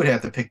you would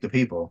have to pick the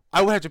people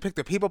I would have to pick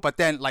the people. But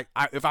then, like,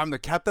 if I'm the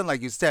captain,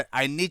 like you said,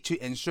 I need to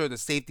ensure the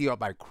safety of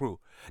my crew.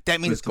 That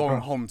means with the going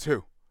pro. home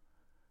too.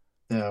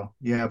 No,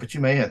 yeah, but you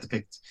may have to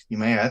pick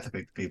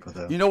the people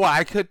though You know what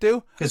I could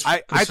do? because I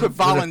because could what if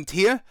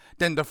volunteer.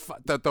 Then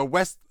the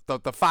west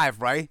the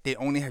five, right? They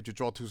only have to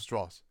draw two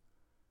straws,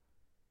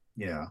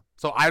 yeah,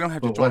 so I don't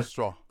have to but draw a what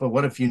straw but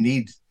what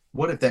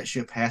if that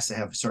ship has to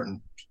have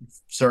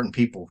certain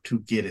people to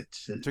get it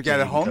to to get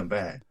it even home. come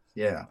back?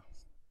 Yeah.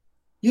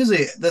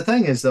 Usually, the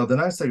thing is though, the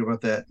nice thing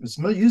about that is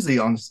usually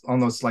on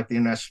those like the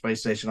International Space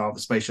Station, all the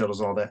space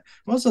shuttles, all that.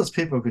 Most of those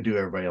people could do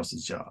everybody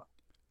else's job.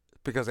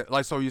 Because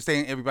like so you're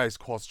saying everybody's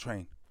cross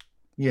trained.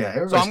 Yeah,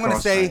 So everybody's I'm gonna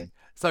cross say trained.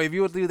 so if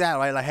you would do that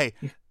right, like hey,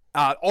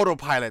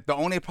 autopilot. The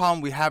only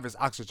problem we have is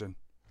oxygen.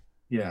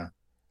 Yeah,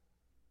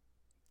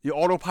 You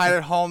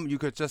autopilot home, you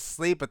could just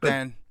sleep, but but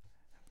then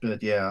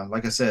but yeah,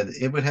 like I said,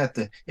 it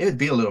would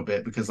be a little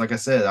bit because like I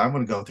said, I'm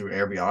going to go through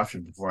every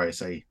option before I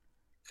say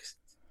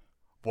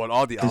what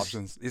are the because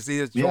options? Is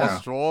either draw yeah,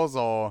 straws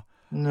or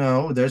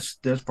no, there's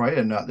probably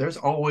another. There's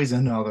always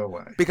another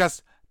way.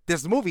 because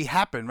this movie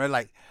happened right,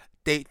 like.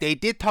 They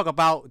did talk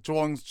about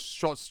drawing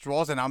short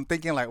straws, and I'm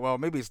thinking like, well,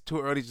 maybe it's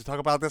too early to talk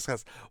about this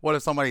because what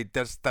if somebody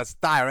that's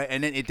die, right?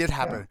 And then it did Yeah,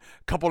 happen.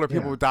 A couple of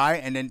people yeah. die,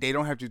 and then they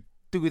don't have to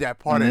do that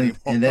part And then anymore.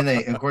 and then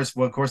they of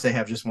course they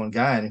have just one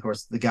guy, and of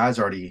course the guy's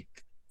already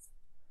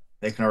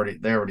they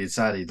already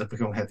decided they're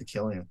going to have to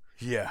kill him,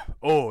 Yeah.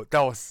 Oh,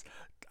 that was.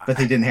 but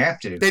they didn't have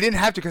to. They didn't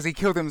have to because he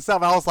killed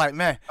himself. I was like,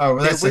 man, Oh,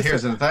 well, they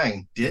here's wasted. the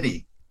thing. Did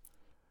he?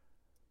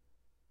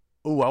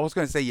 Oh, I was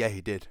gonna say yeah,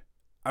 he did.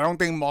 I don't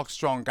think Mark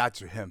Strong got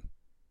to him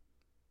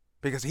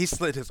because he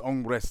slit his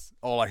own wrist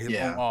or like his own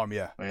Yeah. arm.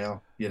 Yeah.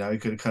 Well, he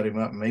could have cut him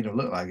up and made him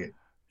look like it.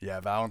 Yeah,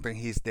 but I don't think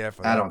he's there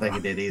for I that, don't think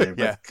bro. he did either.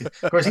 But Yeah.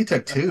 of course, he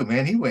took two.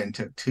 Man, he went and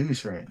took two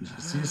syringes.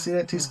 Did you see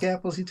that? Two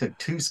scalpels. He took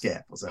two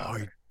scalpels out Oh,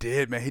 he there.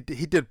 did, man. He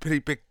did pretty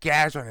big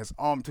gash on his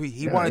arm too.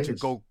 He Yeah, wanted it to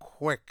was. go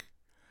quick,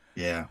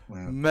 Yeah.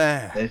 Well,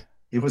 man.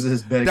 he wasn't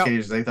as That dedicated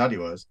as they thought he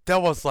was.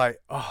 that was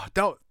like, oh,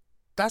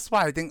 that's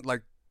why I think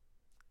like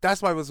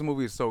that's why this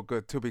movie is so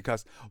good too.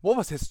 Because what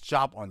was his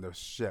job on the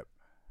ship?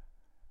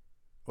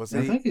 Was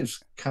And I he think he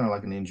was kind of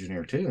like an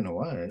engineer too, in a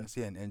way. is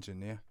he an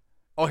engineer?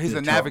 Oh, he's The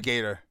a trouble.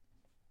 navigator.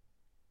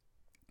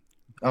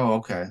 Oh,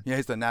 okay. Yeah,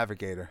 he's the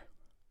navigator.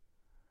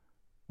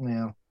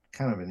 Yeah,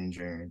 kind of an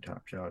engineering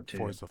top job too.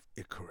 Voice of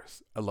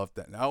Icarus. I love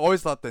that. I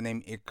always loved the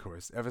name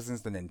Icarus ever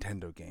since the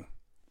Nintendo game.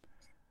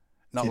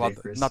 Kid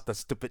Icarus. Not the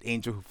stupid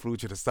angel who flew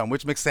to the sun,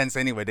 which makes sense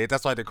anyway.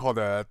 That's why they call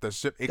the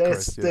ship That's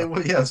Icarus. You they, know.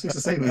 well, yeah. I was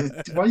supposed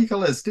to say, why you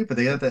call it stupid?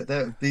 They had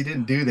that they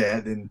didn't do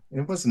that, and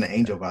it wasn't an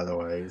angel, by the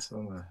way.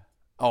 So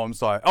Oh, I'm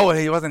sorry. Oh,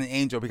 he wasn't an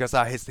angel because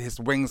his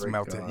wings Greek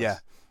melted. Yeah,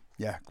 gods.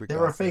 yeah. Greek They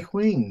were gods. Yeah. fake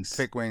wings.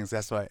 Fake wings.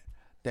 That's right.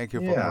 Thank you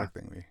for Yeah.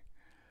 correcting me.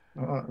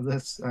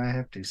 That's I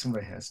have to.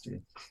 Somebody has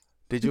to.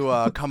 Did you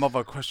come up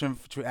with a question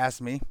to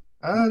ask me?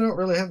 I don't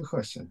really have a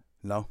question.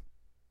 No.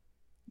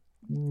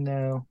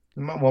 No.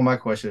 My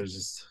question is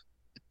just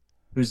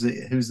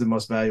who's the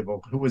most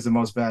valuable? Who was the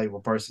most valuable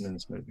person in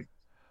this movie?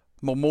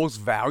 Most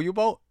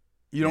valuable?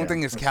 You don't Yeah.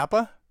 think it's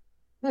Kappa?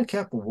 No,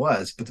 Kappa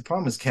was, but the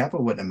problem is Kappa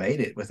wouldn't have made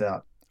it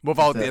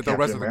Without the Captain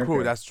rest of the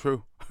crew, America. that's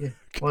true. Yeah.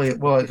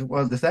 Well.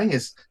 The thing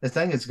is,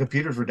 the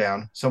computers were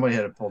down. Somebody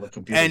had to pull the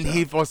computers And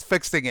he out, was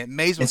fixing it.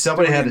 Maze and was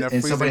stewing in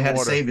the somebody freezing had to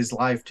water. save his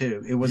life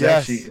too. It was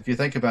actually, Yes. if you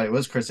think about it, it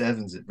was Chris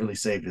Evans that really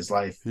saved his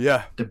life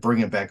Yeah. to bring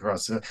him back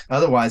across. So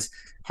otherwise,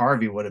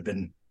 Harvey would have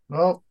been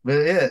but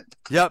it.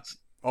 Yep.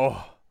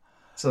 Oh,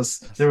 So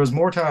there was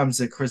more times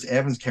that Chris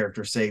Evans'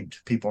 character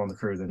saved people on the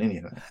crew than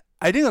anything.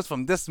 I think it's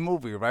from this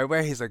movie, right,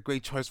 where he's a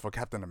great choice for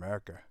Captain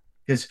America.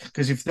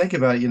 Because if you think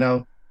about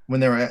it, when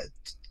they were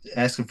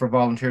asking for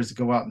volunteers to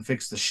go out and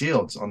fix the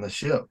shields on the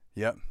ship,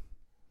 Yep.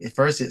 at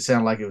first it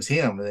sounded like it was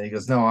him, and then he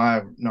goes, "No,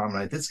 I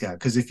nominate this guy."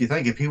 Because if you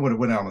think if he would have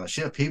went out on the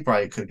ship, he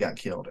probably could have got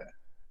killed at,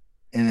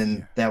 and then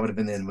Yeah. that would have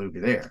been the end of the movie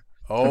there.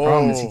 The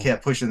problem is he Oh,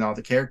 kept pushing all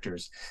the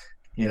characters.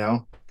 You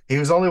know, he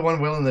was the only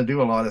one willing to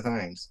do a lot of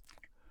things.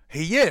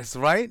 he is,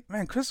 right?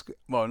 Man,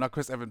 well, not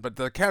Chris Evans, but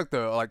the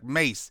character, like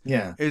Mace,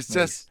 Yeah, it's nice.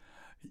 just,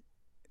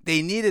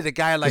 they needed a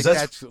guy like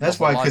 'Cause that. that's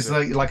why, because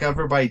like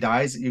everybody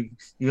dies,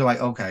 you're like,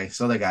 okay,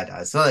 so that guy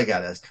dies, so that guy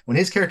does. When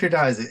his character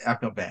dies, I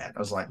felt bad. I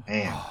was like,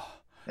 man,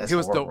 that's he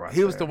was horrible right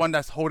he was the there. one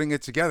that's holding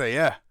it together.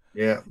 Yeah.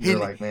 Yeah, He you're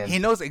like, man, he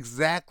knows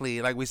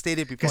exactly, like we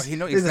stated before, he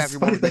knows it's exactly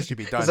funny what needs to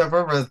be done. because I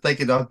remember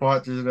thinking, I'm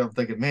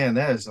thinking, man,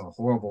 that is a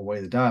horrible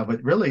way to die.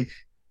 But really,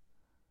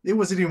 it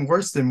wasn't even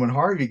worse than when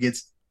Harvey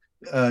gets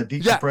Yeah,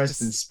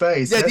 decompressed in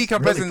space. yeah, That's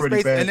decompressed really in pretty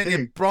space, bad and then too.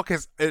 it broke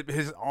his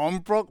arm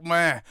broke.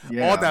 Man,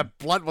 Yeah, all that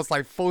blood was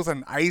like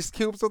frozen ice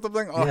cubes or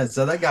something. Oh, yeah.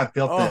 So that guy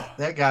felt oh. that.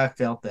 That guy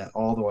felt that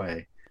all the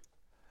way.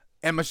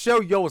 And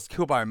Michelle Yeoh was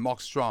killed by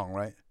Mark Strong,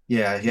 right?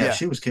 Yeah, Yeah,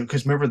 she was killed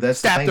because remember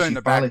that's the stabbed thing. her in She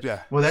the back. finally,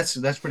 Yeah. well,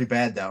 that's pretty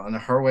bad though, in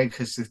her way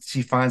because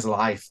she finds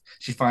life,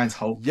 she finds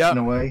hope in Yep.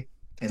 a way,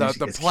 and then The she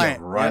the gets killed plant.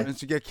 Yep. right. And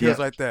she get killed Yep,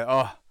 right there.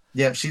 Oh.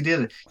 yep, she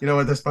did it. You know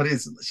what? That's funny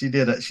is she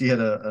had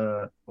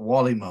a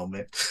Wally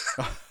moment,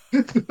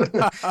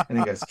 and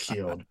he gets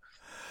killed.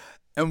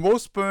 And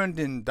Rose Byrne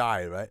didn't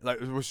die, right? Like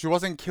she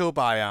wasn't killed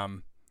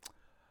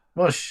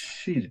Well,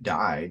 she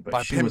died, but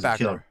by she wasn't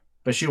killed. Pinbacker.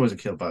 But she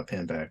wasn't killed by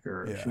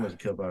Pinbacker. She Yeah.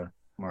 wasn't killed by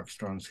Mark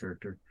Strong's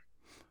character.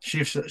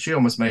 She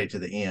almost made it to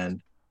the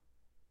end.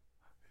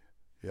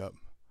 Yep.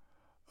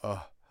 Uh,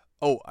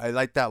 oh, I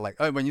like that. Like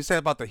when you said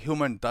about the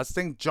human dust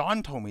thing,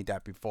 John told me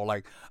that before.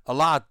 Like a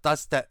lot of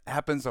dust that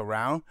happens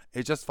around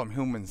is just from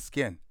human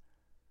skin.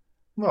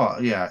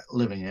 Well, yeah,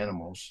 living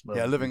animals, Yeah,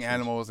 living living creatures.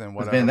 animals and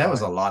Because whatever. man, that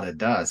was But a lot of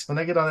dust. When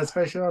they get on that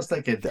spaceship, I was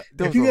thinking, there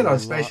if was you a get on a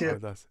lot spaceship,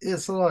 of dust.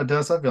 it's a lot of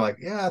dust. I'd be like,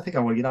 yeah, I think I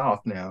want to get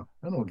off now.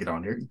 I don't want to get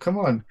on here. Come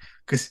on,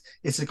 because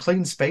it's a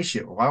clean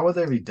spaceship. Why would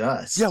there be Yeah,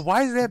 dust?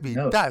 why is there be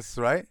No, dust,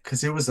 right?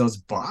 because it was those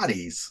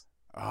bodies.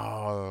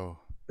 Oh,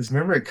 Because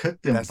remember, it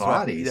cooked them that's right.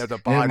 bodies, Yeah, the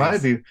and it might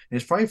bodies. be.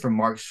 It's probably from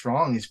Mark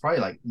Strong. He's probably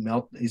like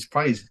melt. He's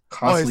probably Oh,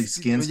 constantly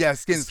skin's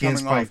skin's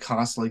coming probably off.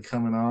 constantly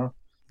coming off.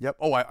 Yep.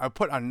 Oh, I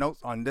put a note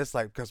on this,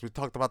 like, because we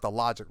talked about the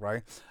logic,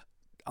 right?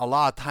 A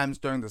lot of times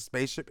during the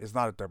spaceship, it's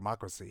not a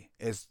democracy.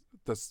 It's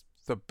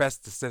the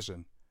best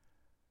decision.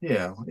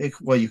 Yeah.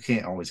 Well, you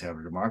can't always have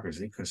a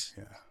democracy because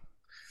Yeah.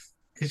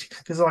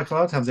 because like a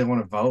lot of times they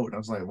want to vote. And I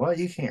was like, well,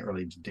 you can't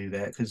really do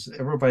that because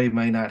everybody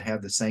may not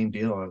have the same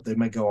deal. They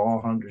may go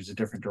all hundreds of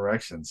different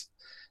directions.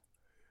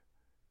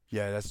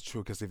 Yeah, that's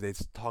true. Because if they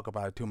talk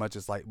about it too much,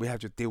 it's like we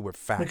have to deal with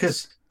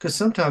facts. Because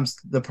sometimes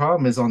the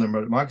problem is on the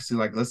democracy.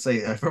 Like, let's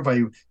say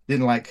everybody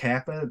didn't like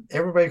Kappa,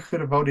 everybody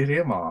could have voted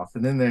him off,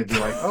 and then they'd be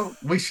like, "Oh,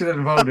 we should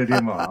have voted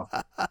him off."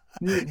 Yeah, well,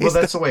 It's the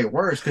that's the way it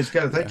works because you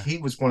got to think yeah. he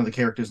was one of the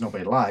characters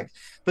nobody liked.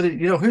 But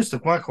here's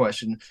my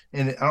question,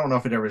 and I don't know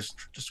if it ever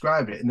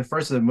described it in the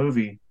first of the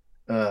movie.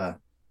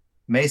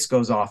 Mace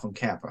goes off on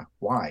Kappa.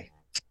 Why?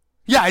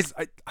 Yeah,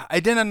 I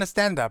didn't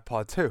understand that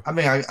part too. I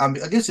mean, I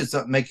guess it's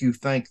to make you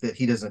think that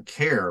he doesn't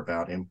care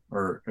about him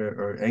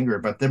or angry,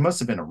 but there must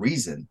have been a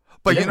reason. He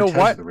But you never know tells you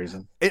what? the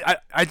reason.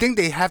 I think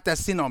they have that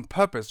scene on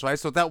purpose, right?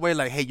 So that way,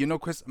 like, hey,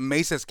 Chris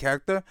Mace's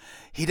character,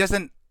 he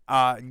doesn't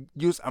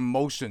use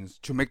emotions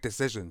to make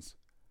decisions.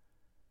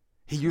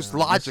 He used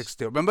logic That's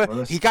still. Remember,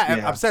 well, he that's got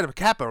yeah, upset at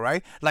Kappa,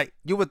 right? Like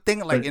you would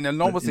think, like in a but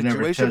normal it never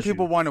situation, tells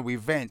people you. want to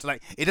revenge.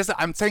 Like it doesn't.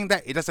 I'm saying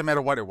that it doesn't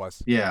matter what it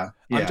was. Yeah,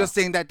 I'm yeah. just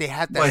saying that they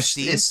had But that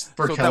scene, it's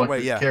for so that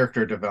way, yeah,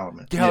 character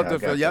development. Yeah, I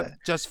character, got yep, that.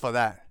 just for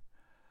that.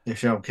 Yeah,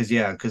 sure.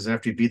 Because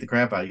after you beat the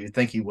crap out of you, you'd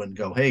think he wouldn't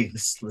go, "Hey,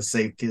 let's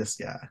save this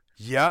guy."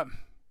 Yep.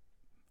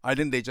 I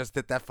think they just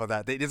did that for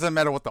that. It doesn't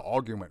matter what the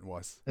argument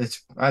was.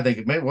 I think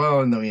it may well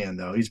in the end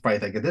though. He's probably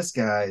thinking this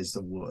guy is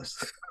the wuss.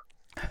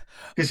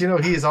 Because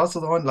he is also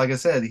the one, like I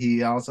said,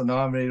 he also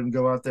nominated him to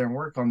go out there and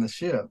work on the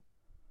ship.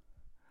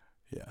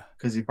 Yeah.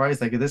 Because he probably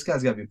thinking this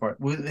guy's got to be part.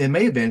 Well, it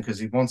may have been because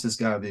he wants this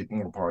guy to be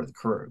more part of the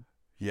crew.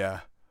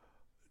 Yeah.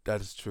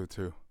 That is true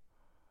too.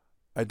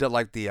 I did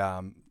like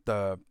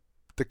the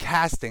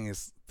casting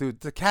is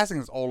dude. The casting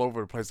is all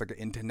over the place, like an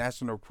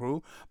international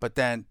crew. But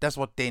then that's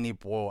what Danny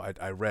Boyle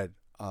I read.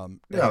 That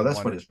No, he that's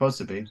what wanted. it's supposed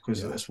to be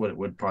because Yeah. that's what it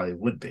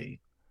would be.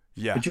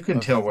 Yeah. But you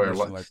couldn't A tell where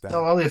version like that.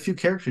 no, only a few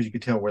characters you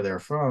could tell where they're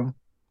from.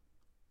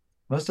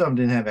 Most of them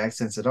didn't have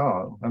accents at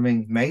all. I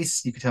mean,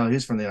 Mace, you could tell he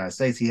was from the United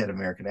States. He had an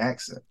American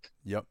accent.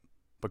 Yep.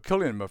 But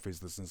Killian Murphy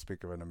doesn't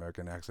speak of an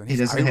American accent. He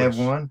He's doesn't have Irish.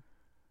 one.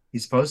 He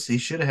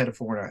should have had a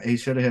foreign. He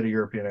should have had a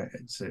European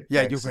accent.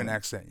 Yeah, European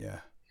accent.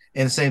 Yeah.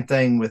 And the same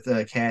thing with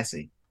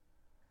Cassie,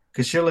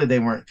 because surely they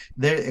weren't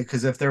there.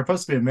 Because if they're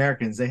supposed to be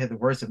Americans, they had the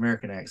worst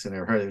American accent I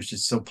ever heard. It was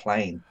just so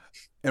plain.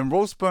 And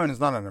Rose Byrne is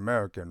not an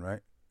American,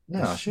 right?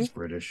 No, Is she's she?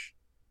 British.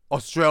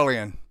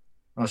 Australian.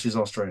 Oh, she's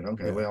Australian.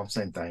 Okay, Yeah. well,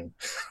 same thing.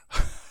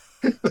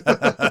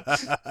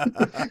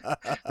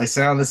 They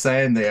sound the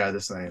same. They are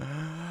the same.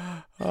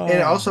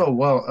 And Oh. also,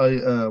 well,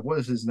 what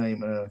is his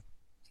name?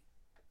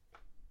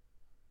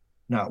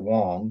 Not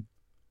Wong.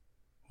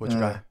 Which Uh,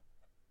 guy?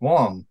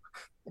 Wong.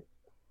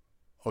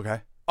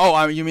 Okay.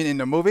 Oh, you mean in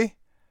the movie?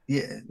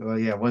 Yeah. Well,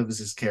 yeah. What was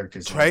his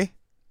character's name? Trey?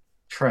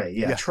 Trey.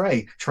 Yeah, Yeah.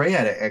 Trey. Trey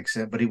had an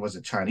accent, but he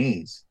wasn't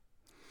Chinese.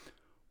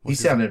 He What's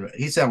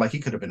his- sounded like he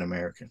could have been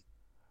American.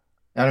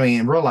 I mean,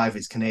 in real life,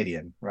 he's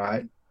Canadian,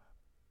 right?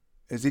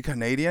 Is he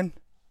Canadian?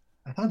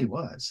 I thought he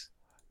was.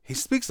 He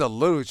speaks a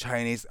little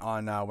Chinese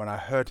on when I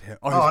heard him.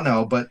 Oh, I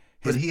know, but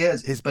his- he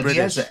has he's but he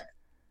has British. a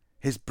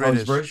He's oh, he's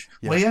British. British.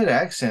 Yeah. Well, he had an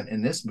accent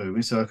in this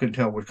movie, so I couldn't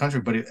tell what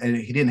country. But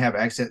he didn't have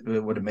an accent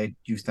that would have made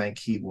you think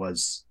he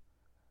was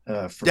from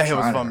Yeah, he China.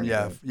 was from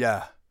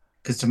yeah.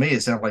 Because to me,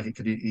 it sounded like he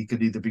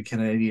could either be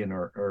Canadian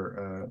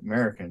or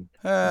American.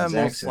 His Most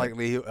accent.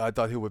 likely, I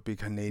thought he would be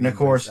Canadian. And of but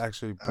he's course,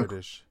 actually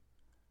British.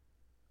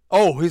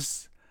 Oh,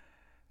 he's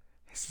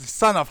the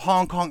son of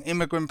Hong Kong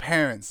immigrant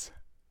parents.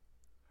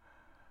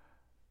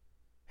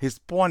 He's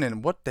born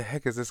in what the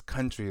heck is this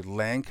country?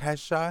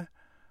 Lancashire?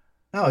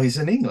 no, he's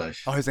in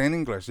English. Oh, he's in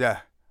English,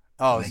 yeah.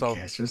 Oh, so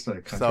Lancaster's not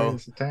a country; so-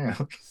 it's a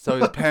town. so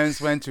his parents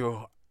went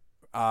to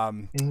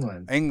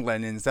England.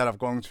 England instead of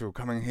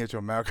coming here to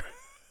America.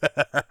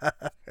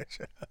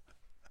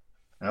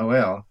 Oh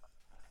well.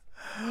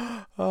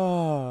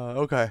 Oh,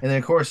 okay. And then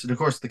of course,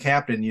 the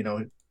captain,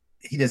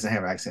 he doesn't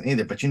have an accent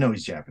either, but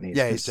he's Japanese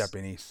Yeah, he's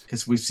Japanese.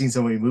 we've seen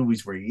so many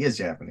movies where he is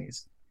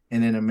Japanese.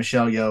 And then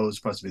Michelle Yeoh is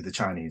supposed to be the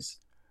Chinese.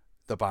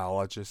 The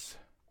biologist.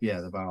 Yeah,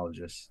 the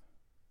biologist.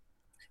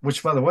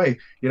 Which, by the way,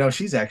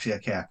 she's actually a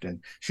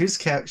captain. She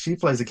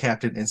plays a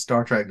captain in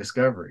Star Trek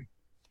Discovery.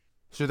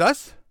 She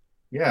does.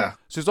 Yeah.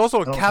 She's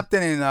also a Oh,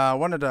 captain in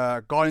one of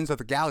the Guardians of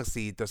the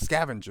Galaxy, the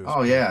Scavengers oh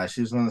movie. yeah,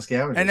 she was one of the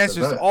And scavengers. then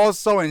she's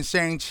also in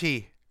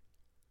Shang-Chi.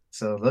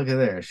 So look at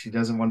there. She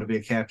doesn't want to be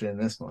a captain in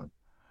this one.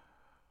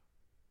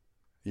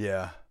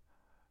 Yeah.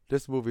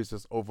 This movie is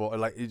just over.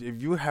 Like,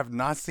 if you have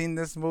not seen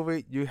this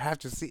movie, you have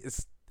to see it.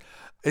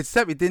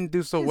 Except it didn't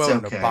do so It's well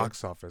in the okay.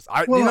 box office.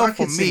 Well, I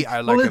For can me, see.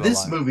 I like Well, it a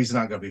this lot. movie's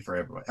not going to be for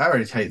everybody. I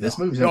already tell you, this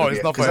movie's No, not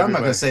it's going to be not for because I'm not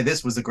going everybody. to say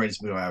this was the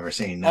greatest movie I ever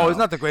seen. Oh, it's No,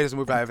 not the greatest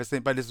movie I've ever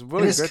seen, but it's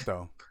really good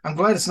though. I'm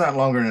glad it's not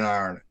longer than an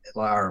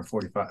hour and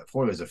 45.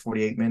 What was it?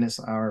 48 minutes.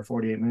 Hour and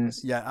 48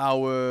 minutes. Yeah,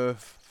 hour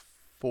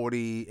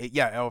 48.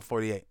 Yeah, hour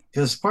 48.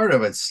 Because part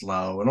of it's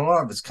slow and a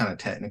lot of it's kind of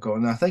technical,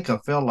 and I think I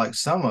felt like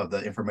some of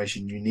the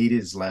information you needed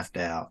is left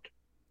out.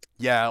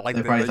 Yeah, like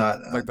They probably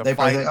thought like the they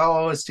probably fight. think,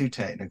 oh, it's too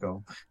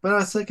technical. But I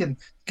was thinking,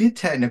 get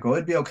technical,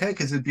 it'd be okay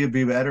because it'd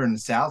be better in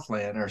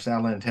Southland or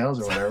Southland Tales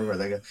or whatever, where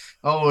they go,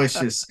 oh, it's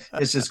just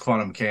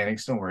quantum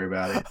mechanics. Don't worry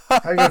about it.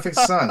 How are you gonna fix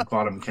the sun?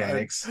 Quantum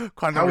mechanics.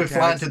 Quantum How are we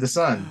flying mechanics. to the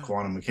sun?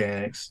 Quantum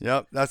mechanics.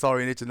 Yep, that's all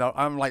we need to know.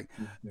 I'm like,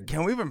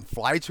 can we even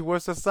fly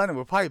towards the sun? It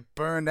will probably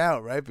burn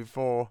out right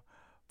before.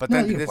 But No,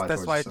 then you can fly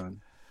that's towards why. the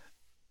sun.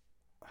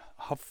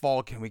 How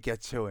far can we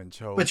get to and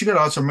But you got to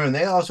also remember,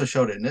 they also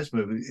showed it in this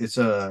movie. It's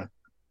the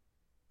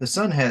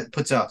sun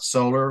puts out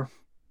solar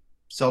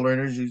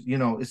energy.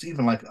 It's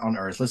even like on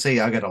Earth. Let's say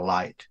I got a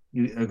light,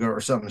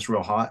 or something that's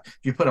real hot. If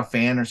you put a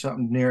fan or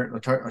something near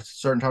it, a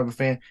certain type of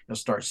fan, it'll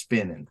start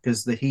spinning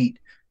because the heat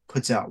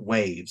puts out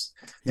waves.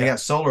 They got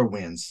solar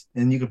winds,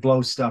 and you could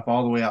blow stuff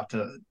all the way out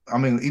to. I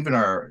mean, even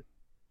a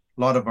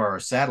lot of our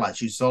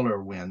satellites use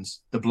solar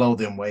winds to blow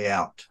them way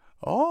out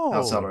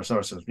outside our Oh,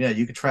 solar system. Yeah,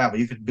 you could travel.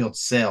 You could build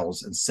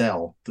cells and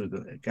sell through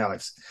the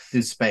galaxy,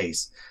 through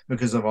space,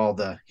 because of all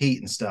the heat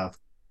and stuff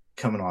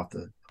coming off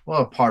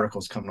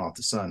particles coming off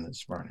the sun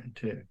that's burning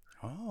too.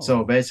 So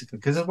oh. basically,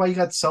 because that's why you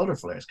got the solar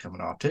flares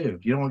coming off too.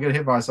 If you don't want to get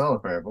hit by a solar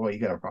flare, boy, you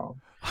got a problem.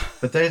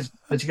 But you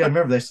got to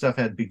remember, that stuff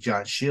had big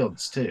giant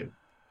shields too.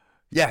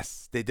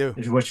 Yes, they do.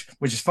 Which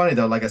is funny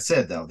though. Like I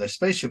said though, their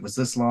spaceship was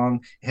this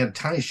long. It had a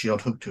tiny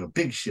shield hooked to a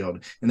big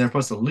shield, and they're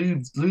supposed to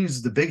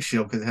lose the big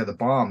shield because it had the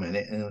bomb in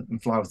it,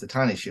 and fly with the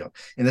tiny shield.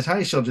 And the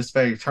tiny shield just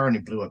very turn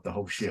and blew up the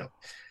whole ship.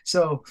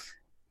 So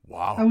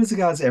how Wow. was the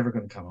guys ever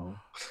going to come home?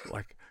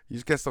 Like, you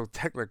just get so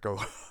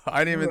technical.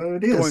 I didn't Well,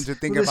 even it go is. into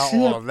think Well, about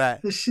all of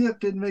that. the ship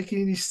didn't make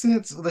any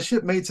sense. Well, the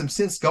ship made some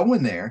sense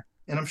going there,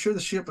 and I'm sure the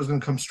ship was going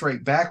to come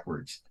straight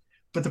backwards.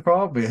 But the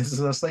problem is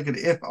I was thinking,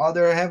 if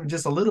they're having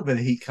just a little bit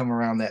of heat come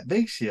around that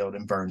big shield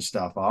and burn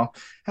stuff off,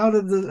 how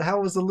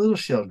was the little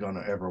shield going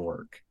to ever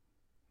work?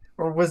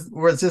 Or was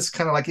this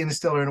kind of like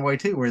Interstellar in a way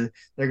too, where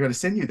they're going to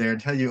send you there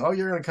and tell you, oh,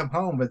 you're going to come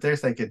home, but they're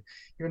thinking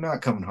you're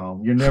not coming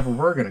home. You never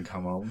were going to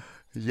come home.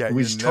 Yeah,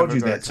 We you're just told never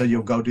you gonna that so come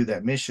you'll home. go do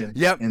that mission.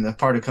 Yep, And the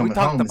part of we coming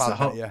talked home is about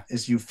that. Yeah,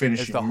 you it's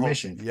finishing the your whole.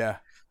 mission, Yeah,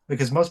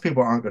 because most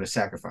people aren't going to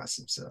sacrifice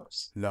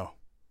themselves no.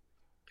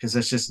 because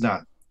that's just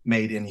not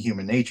made in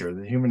human nature.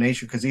 The human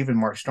nature, because even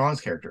Mark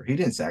Strong's character, he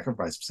didn't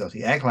sacrifice himself.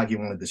 He acted like he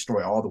wanted to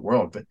destroy all the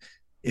world, but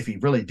if he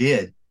really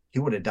did, he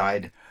would have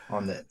died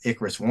on the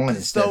Icarus one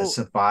instead of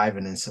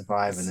surviving and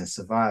surviving and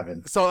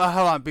surviving. So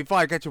hold on, before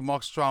I get to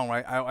Mark Strong,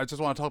 right? I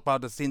just want to talk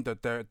about the scene, the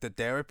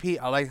therapy.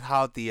 I like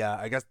how the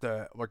I guess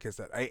the what is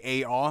that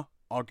AR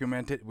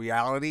augmented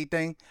reality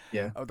thing,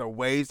 Yeah. the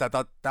waves. I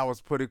thought that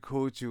was pretty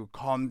cool to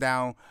calm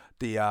down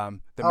the Oh,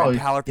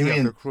 mentality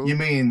of the crew. you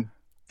mean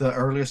the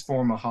earliest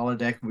form of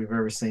holodeck we've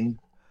ever seen?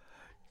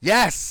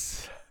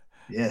 Yes,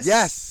 Yes.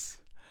 yes.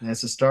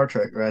 That's a Star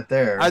Trek right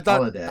there.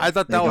 Holodeck. I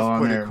thought They that go was on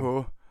pretty there,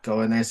 cool.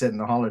 go in there, sit in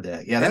the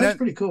holodeck. Yeah, And that was then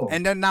pretty cool.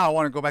 and then now I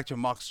want to go back to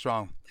Mark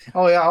Strong.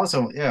 Oh yeah,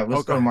 also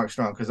let's go to Okay. Mark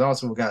Strong because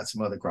also we got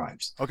some other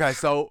gripes. Okay,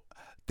 so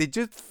did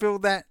you feel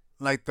that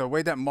like the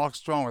way that Mark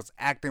Strong was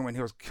acting when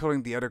he was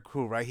killing the other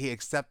crew, right? He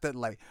accepted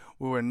like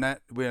we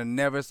are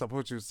never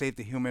supposed to save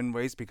the human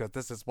race because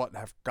this is what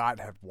God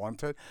have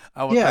wanted.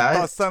 Yeah, I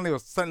thought suddenly it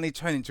was suddenly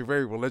turned into a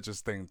very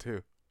religious thing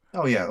too.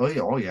 oh yeah,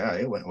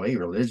 it went way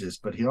religious,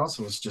 but he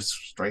also was just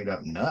straight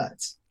up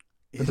nuts.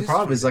 But It the is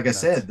problem is, straight up like I nuts.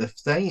 said,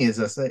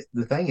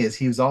 the thing is,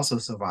 he was also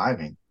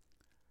surviving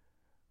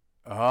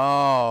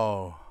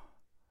Oh,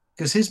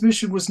 because his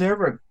mission was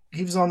never.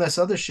 He was on this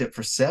other ship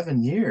for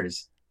 7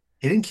 years.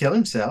 He didn't kill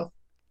himself.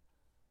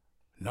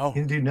 He no.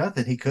 didn't do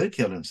nothing. He could have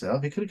killed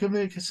himself. He could have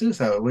committed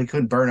suicide. We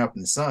couldn't burn up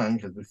in the sun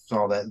because we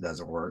saw that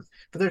doesn't work.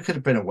 But there could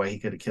have been a way he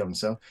could have killed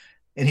himself.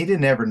 And he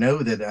didn't ever know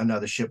that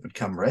another ship would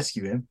come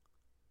rescue him.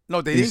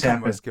 No, they It didn't just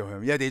come happened. rescue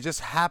him. Yeah, they just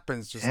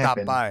happens to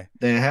stop Happened. by.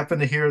 They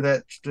happened to hear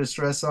that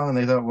distress song and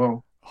they thought,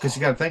 well, Because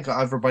you got to think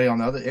everybody on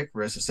the other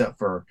Icarus, except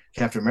for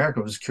Captain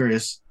America, was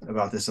curious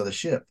about this other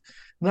ship.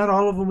 Not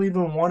all of them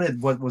even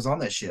wanted what was on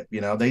that ship.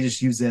 They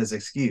just used it as an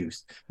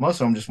excuse.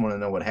 Most of them just want to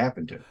know what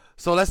happened to it.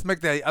 So let's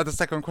make the other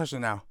second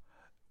question now.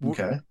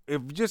 Okay.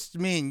 If just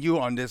me and you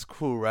on this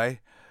crew, right?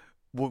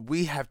 Would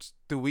we have?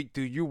 Do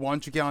you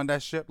want to get on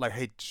that ship? Like,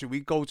 hey, should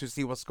we go to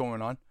see what's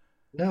going on?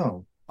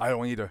 No. I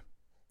don't either.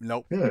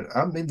 Nope. Good.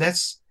 I mean,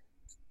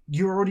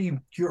 you're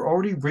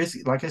already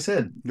risking. Like I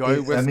said, You're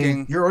already I mean,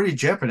 risking you're already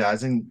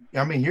jeopardizing.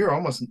 I mean,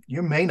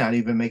 you may not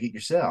even make it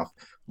yourself.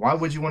 Why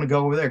would you want to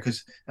go over there?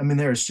 Because I mean,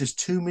 there's just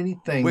too many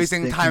things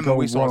wasting that could time and go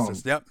wrong.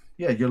 resources. Yep.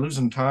 Yeah, you're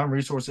losing time,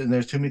 resources, and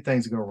there's too many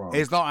things to go wrong.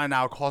 It's not in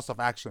our cost of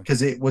action.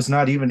 Because it was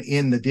not even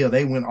in the deal.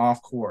 They went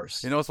off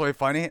course. You know what's really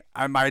funny?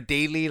 My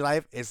daily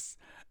life is,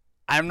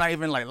 I'm not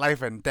even like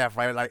life and death,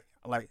 right?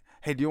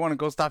 Hey, do you want to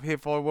go stop here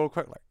for real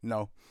quick? Like,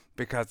 no,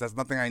 because there's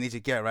nothing I need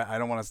to get, right? I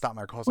don't want to stop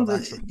my course Well, of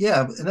action.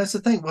 yeah, and that's the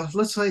thing. Well,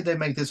 let's say they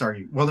make this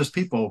argument. Well, there's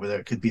people over there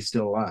that could be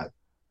still alive.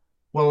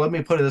 Well, let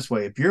me put it this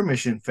way: if your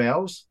mission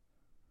fails,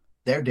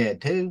 they're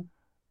dead too.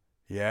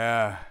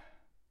 Yeah.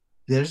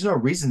 There's no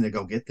reason to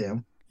go get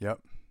them. Yep.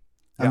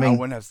 I Yeah, I mean,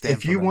 wouldn't have stand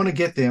if for you them. want to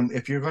get them,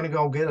 if you're going to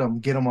go get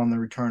them on the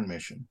return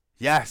mission.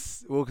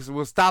 Yes,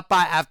 we'll stop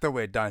by after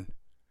we're done.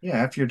 Yeah,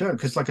 after you're done,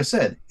 because like I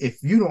said,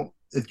 if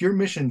your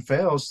mission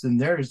fails, then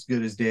they're as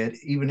good as dead,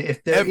 even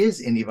if there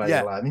is anybody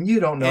Yeah, alive, and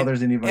you don't know and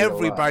there's anybody alive.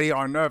 everybody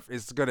on Earth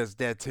is good as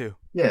dead too.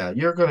 Yeah,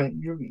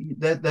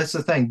 that's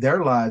the thing.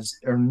 Their lives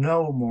are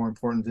no more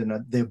important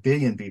than the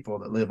billion people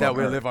that live That on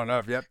we Earth. live on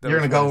Earth. Yep. You're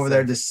gonna go over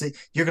there to see.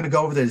 You're gonna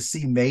go over there to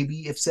see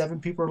maybe if 7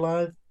 people are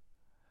alive.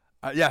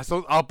 Yeah.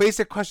 So our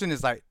basic question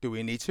is like, do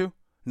we need to?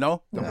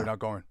 No, then we're No, not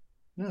going.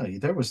 no,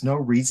 there was no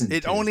reason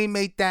It to. only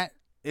made that.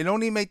 It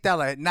only made that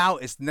like now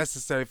it's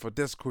necessary for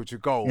this crew to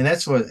go. And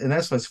that's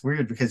what's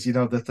weird because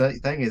the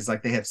thing is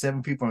like they have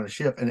 7 people on the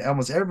ship and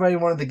almost everybody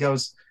wanted to go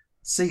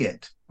see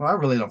it. Well, I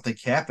really don't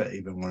think Kappa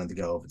even wanted to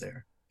go over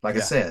there. Like I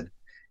Yeah. said,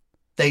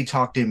 they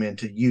talked him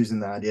into using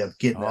the idea of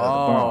getting out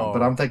of the bomb.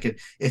 But Oh. I'm thinking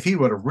if he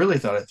would have really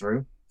thought it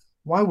through,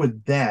 why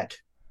would that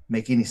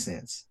make any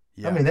sense?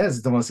 I Yeah. mean, that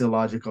is the most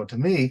illogical to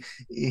me.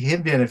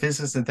 Him being a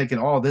physicist and thinking,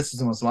 "Oh, this is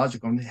the most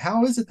logical." And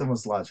how is it the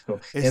most logical?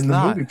 It's And the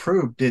not. movie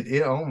proved that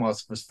it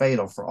almost was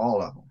fatal for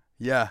all of them.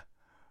 Yeah.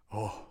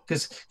 Oh.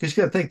 Because you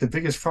got to think the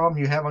biggest problem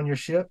you have on your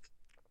ship.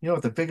 You know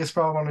what the biggest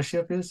problem on a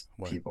ship is?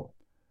 What? People.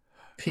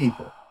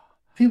 People.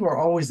 People are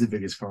always the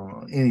biggest problem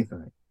on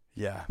anything.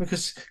 Yeah.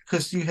 Because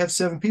you have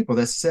 7 people.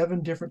 That's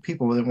 7 different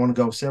people that want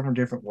to go 7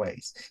 different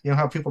ways. You know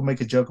how people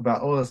make a joke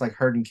about, oh, it's like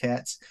herding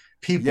cats.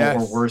 People are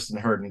Yes. worse than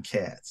herding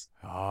cats,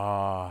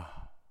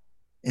 Ah.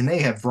 and they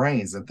have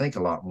brains and think a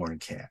lot more than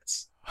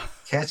cats.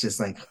 Cats just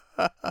think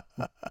cats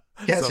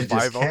are just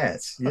Survival.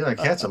 cats.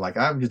 Cats are like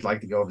I would just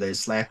like to go over there and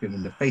slap him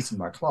in the face with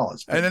my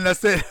claws. And then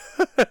that's it.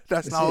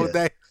 That's the whole it.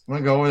 day. I'm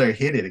gonna go over there and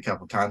hit it a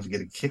couple times and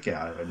get a kick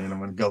out of it, and then I'm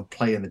gonna go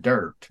play in the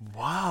dirt.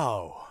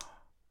 Wow.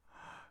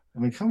 I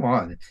mean, come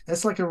on,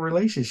 that's like a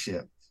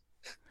relationship.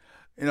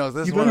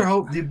 This You one. better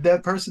hope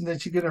that person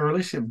that you get in a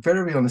relationship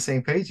better be on the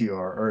same page you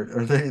are,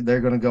 or they're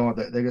going to go on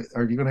that.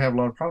 Are you going to have a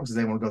lot of problems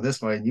because they want to go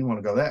this way and you want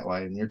to go that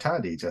way, and you're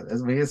tied to each other. I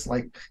mean, it's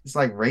like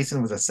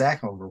racing with a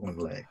sack over one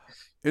leg.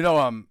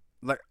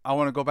 Like I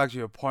want to go back to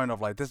your point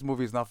of like this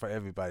movie is not for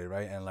everybody,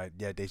 right? And like,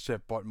 yeah, they should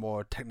have brought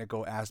more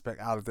technical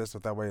aspect out of this, so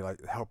that way,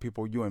 like, help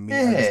people, you and me,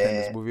 understand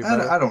this Yeah, movie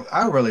better.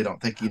 I really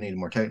don't think you need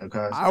more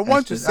technical. I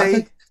want to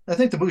say, I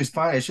think the movie's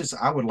fine. It's just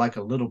I would like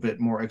a little bit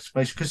more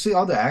explanation because see,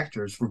 all the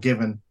actors were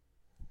given,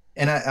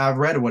 and I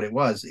read what it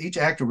was. Each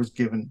actor was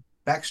given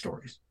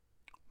backstories,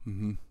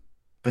 mm-hmm.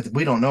 but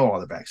we don't know all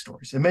the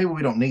backstories, and maybe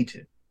we don't need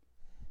to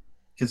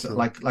because,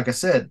 like I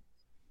said,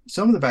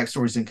 some of the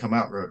backstories didn't come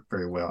out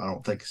very well. I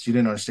don't think because you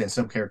didn't understand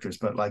some characters,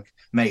 but like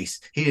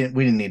Mace, we didn't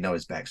need to know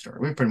his backstory.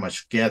 We pretty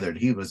much gathered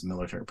he was a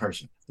military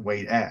person. The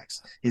way he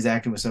acts, his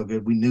acting was so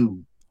good, we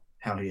knew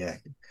how he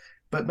acted.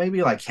 But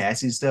maybe like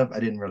Cassie's stuff, I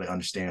didn't really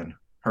understand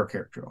her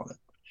character all that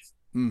much.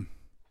 Mm.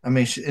 I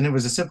mean, and it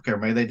was a simple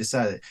character. Maybe they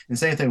decided. And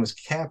same thing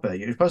with Kappa.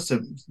 You're supposed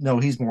to know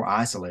he's more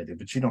isolated,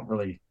 but you don't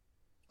really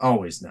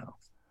always know.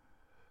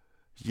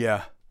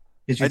 Yeah.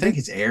 Because you think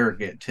he's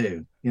arrogant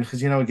too.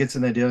 Because he gets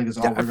in that deal and goes,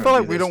 "Oh, yeah, I feel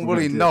like we don't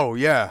really know."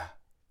 Yeah.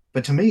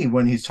 But to me,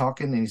 when he's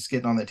talking and he's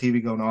getting on that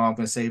TV going, "Oh, I'm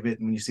going to save it,"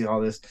 and when you see all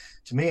this,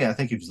 to me, I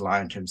think he was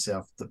lying to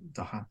himself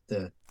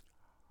to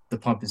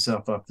pump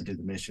himself up to do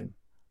the mission.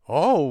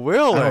 Oh,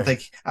 really?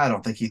 I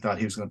don't think he thought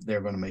they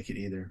were going to make it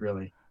either.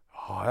 Really.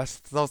 Oh, that's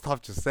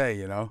tough to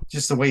say.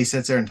 Just the way he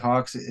sits there and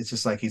talks, it's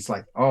just like he's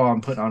like, "Oh, I'm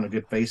putting on a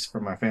good face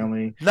for my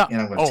family, No. and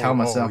I'm going to tell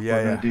myself yeah,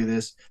 we're going to do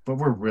this, but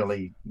we're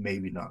really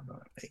maybe not going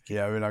to make it."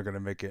 Yeah, we're not going to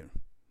make it.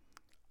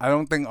 I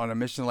don't think on a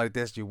mission like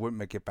this you would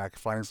make it back,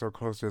 flying so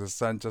close to the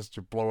sun just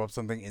to blow up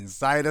something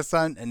inside the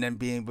sun and then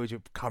being able to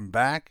come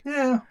back.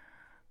 Yeah,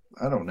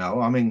 I don't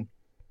know. I mean,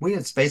 we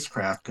had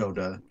spacecraft go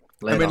to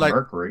land on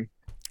Mercury.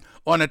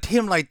 On a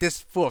team like this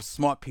full of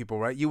smart people,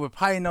 right? You would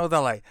probably know that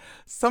like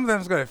some of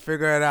them's going to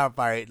figure it out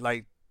by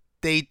like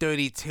day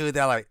 32.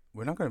 They're like,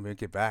 we're not going to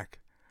make it back.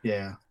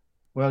 Yeah.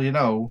 Well,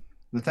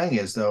 The thing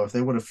is, though, if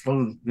they would have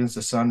flown against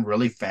the sun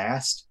really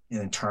fast and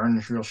then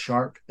turned real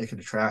sharp, they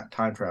could have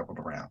time traveled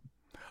around.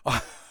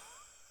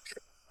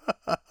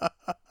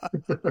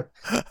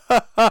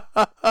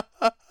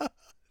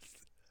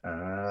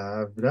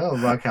 No,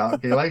 my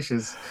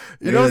calculations.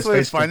 You Maybe know the what's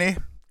really space. funny?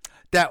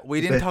 That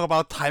we didn't The, talk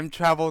about time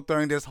travel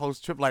during this whole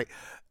trip. Like,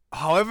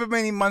 however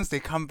many months they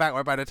come back,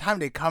 or by the time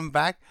they come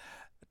back,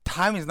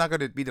 time is not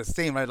going to be the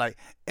same, right? Like,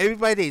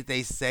 everybody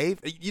they save,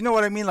 you know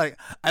what I mean? Like,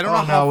 I don't know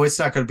oh how. no, it's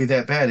not going to be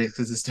that bad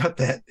because it's not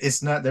that.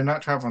 It's not. They're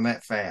not traveling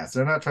that fast.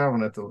 They're not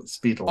traveling at the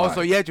speed of Oh,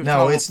 so light. yeah, you No,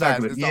 travel it's not fast.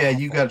 going to. It's not Yeah,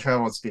 you got harmful. to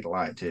travel at the speed of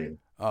light too,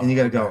 and you Oh,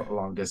 got to okay. go a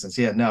long distance.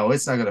 Yeah, no,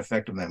 it's not going to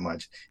affect them that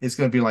much. It's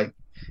going to be like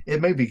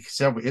it may be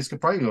several. It's gonna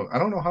probably go. I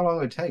don't know how long it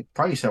would take.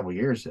 Probably several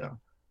years though.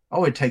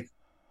 Oh, it take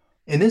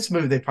in this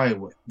movie. They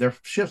probably their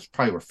ships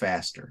probably were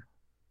faster.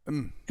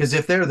 Mm, Because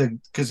if they're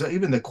because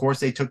even the course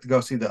they took to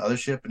go see the other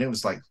ship, and it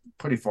was like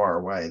pretty far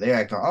away. They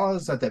act like, oh,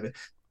 it's not that big.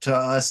 To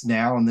us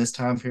now in this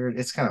time period,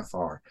 it's kind of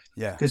far.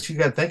 yeah. Because you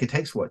got to think it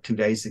takes what 2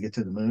 days to get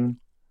to the moon.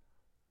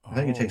 I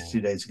think it takes Oh.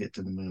 2 days to get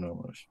to the moon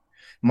almost.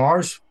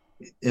 Mars,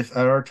 if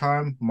at our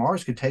time,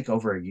 Mars could take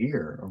over a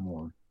year or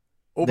more.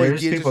 Over a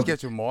There's year just to people get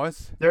to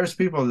Mars? there's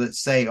people that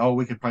say, oh,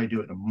 we could probably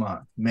do it in a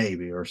month,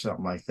 maybe, or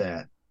something like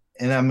that.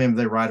 And I remember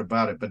they write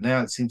about it, but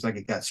now it seems like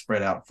it got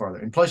spread out farther.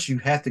 And plus, you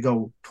have to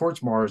go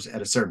towards Mars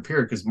at a certain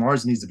period because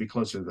Mars needs to be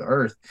closer to the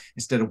Earth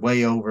instead of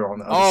way over on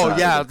the other Oh,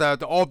 side of yeah, the.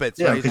 the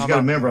orbits, Yeah, right? You're because you talking got to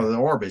about, remember yeah. the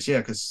orbits. Yeah,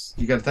 because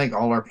you got to think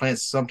all our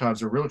planets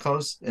sometimes are really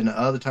close, and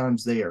other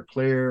times they are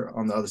clear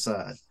on the other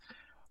side.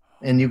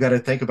 And you got to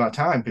think about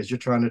time because you're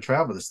trying to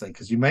travel this thing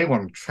because you may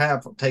want to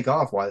travel, take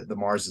off while the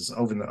Mars is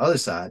over on the other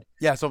side.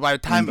 Yeah, so by the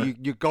And time but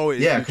you go,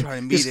 yeah, you're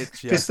trying to meet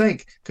it. Yeah.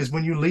 because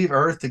when you leave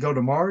Earth to go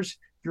to Mars,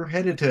 you're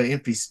headed to an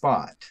empty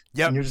spot, and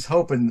Yep. you're just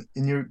hoping,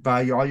 and you're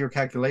by all your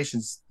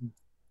calculations,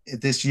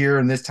 this year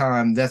and this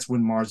time, that's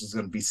when Mars is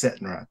going to be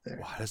sitting right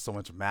there. Wow, there's so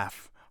much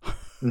math.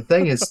 The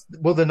thing is,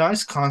 well, the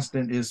nice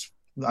constant is,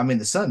 I mean,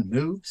 the sun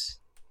moves,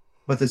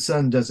 but the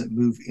sun doesn't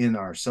move in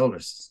our solar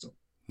system.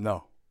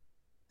 No.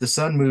 The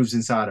sun moves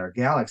inside our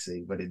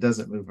galaxy, but it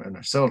doesn't move in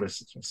our solar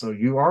system. So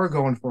you are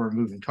going for a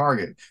moving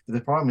target. But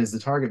the problem is the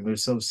target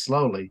moves so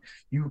slowly,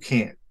 you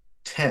can't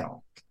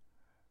tell.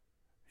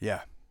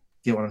 Yeah.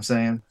 Get what I'm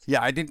saying?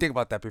 Yeah, I didn't think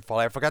about that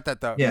before. I forgot that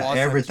the Yeah,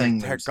 Mars actually everything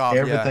take moves. off.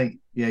 Yeah. Everything.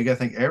 Yeah, you got to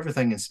think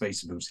everything in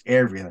space moves.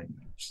 Everything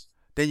moves.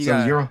 Then you So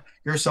got.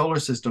 your solar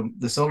system,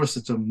 the solar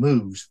system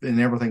moves, and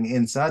everything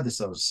inside the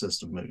solar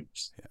system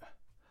moves.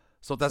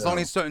 So there's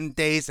only So, certain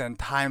days and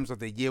times of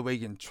the year where you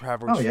can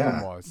travel oh to yeah,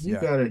 Mars. Yeah.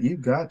 you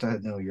got to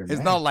know your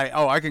It's not math. like,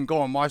 oh, I can go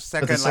on March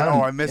But the 2nd, like,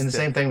 oh, sun, I and the missed it.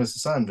 same thing with the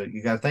sun. But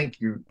you got to think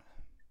you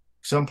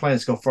some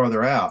planets go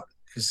farther out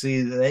because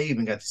see they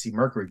even got to see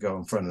Mercury go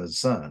in front of the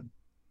sun.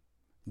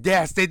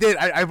 Yes, they did.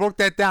 I wrote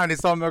that down. They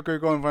saw Mercury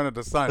go in front of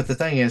the But sun. the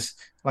thing is,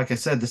 like I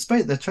said,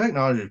 the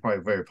technology is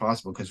probably very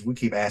possible because we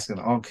keep asking,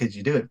 oh, could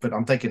you do it? But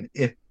I'm thinking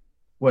if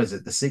was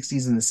it the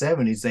 60s and the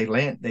 70s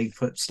they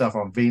put stuff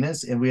on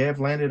Venus and we have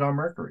landed on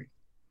Mercury,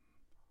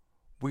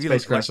 We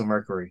like, spacecrafts on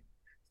Mercury.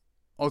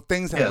 oh,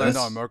 things have Yeah, landed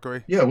on that's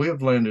Mercury. yeah, we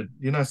have landed.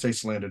 The United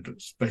States landed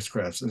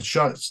spacecrafts and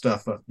shot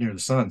stuff up near the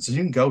sun, so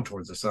you can go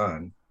towards the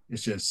sun.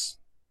 It's just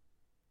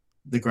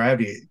the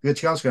gravity.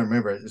 But you also got to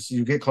remember, as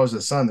you get close to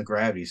the sun, the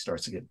gravity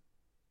starts to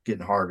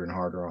getting harder and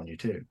harder on you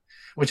too.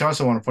 Which I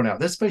also want to point out,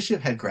 this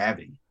spaceship had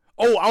gravity.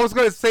 Oh, I was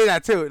gonna say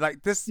that too.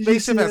 Like this Did you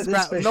see spaceship that? has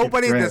This spaceship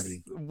nobody just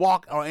gravity.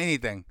 walk or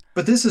anything.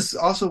 But this is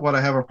also what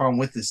I have a problem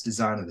with this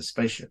design of the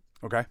spaceship.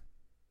 Okay,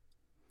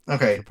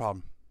 what's Okay, your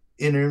problem?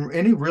 in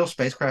any real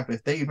spacecraft,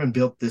 if they even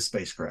built this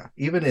spacecraft,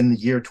 even in the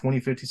year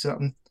 2050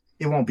 something,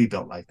 it won't be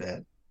built like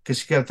that.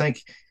 Because you got to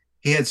think,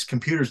 he had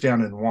computers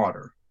down in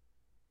water.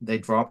 They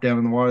drop down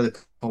in the water, they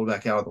pull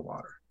back out of the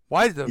water.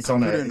 Why is the It's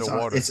on a, computer in the it's on,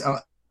 water? it's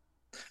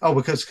oh,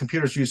 because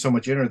computers use so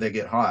much energy, they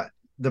get hot.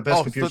 The best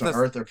Oh, so computers on that's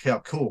Earth are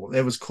kept cool.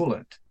 It was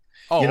coolant.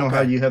 You oh, know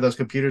how okay. you have those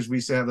computers? We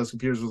used to have those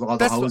computers with all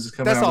the hoses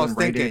coming That's out what I of was them,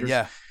 thinking. radiators.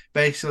 Yeah,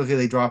 Basically,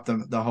 they drop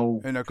the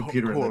whole in a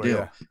computer in the cooler. deal.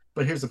 Yeah.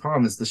 But here's the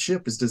problem: is the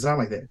ship is designed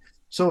like that.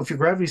 So if your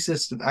gravity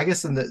system, I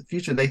guess in the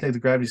future they think the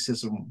gravity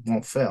system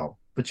won't fail,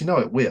 but you know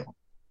it will.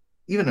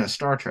 Even in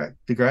Star Trek,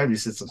 the gravity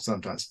system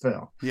sometimes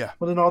fail. Yeah.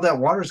 Well, then all that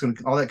coolant is going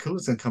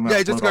to come out Yeah,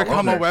 and it's just float gonna all over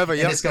come up there, wherever.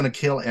 and Yep. it's going to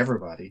kill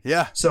everybody.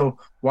 Yeah. So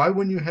why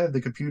wouldn't you have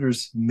the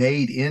computers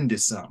made into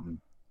something,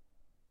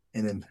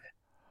 and then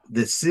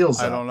that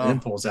seals I up don't and then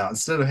know. pulls out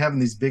instead of having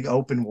these big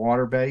open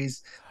water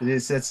bays that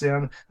it sets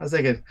down? I was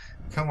thinking,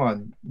 come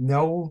on,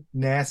 no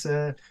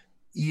NASA,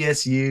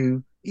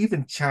 ESU,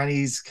 even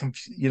Chinese,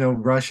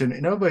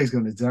 Russian, nobody's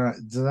going to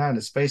design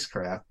a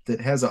spacecraft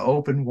that has an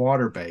open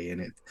water bay in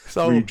it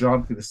where you So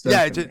drop the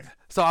yeah, stuff in there.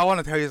 so I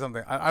want to tell you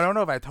something. I don't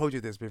know if I told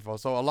you this before.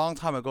 So a long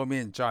time ago, me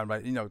and John,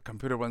 right?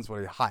 Computer runs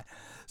really hot,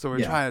 so we're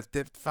Yeah, trying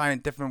to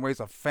find different ways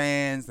of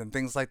fans and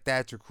things like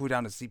that to cool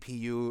down the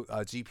CPU,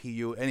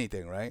 GPU,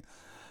 anything, right?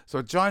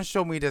 So John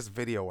showed me this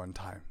video one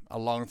time, a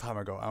long time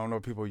ago. I don't know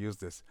if people use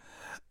this.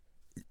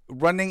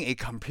 Running a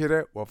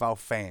computer without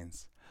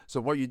fans. So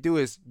what you do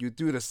is you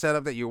do the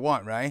setup that you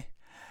want, right?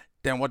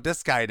 Then what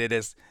this guy did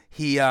is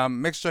he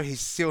make sure he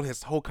sealed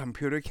his whole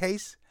computer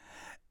case,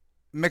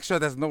 make sure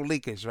there's no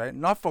leakage, right?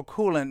 Not for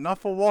coolant, not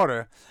for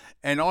water.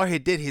 And all he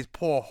did, he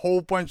pour a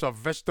whole bunch of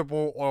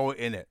vegetable oil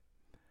in it,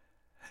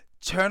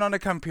 turn on the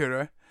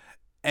computer,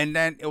 and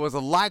then it was a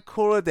lot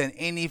cooler than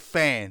any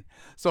fan.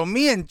 So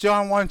me and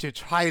John wanted to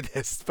try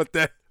this, but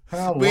then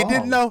How we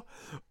didn't long? know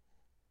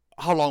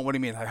how long. What do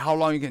you mean? Like how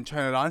long you can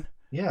turn it on?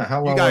 Yeah,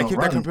 how You long gotta will it keep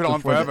that run computer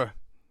on before that? forever.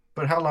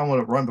 But how long will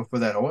it run before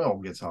that oil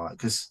gets hot?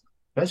 Because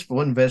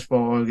wouldn't vegetable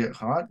oil get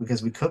hot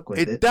because we cook with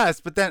It it? does,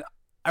 but then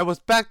I was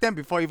back then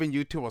before even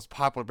YouTube was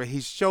popular. But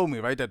he showed me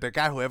right that the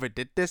guy whoever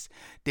did this,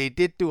 they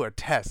did do a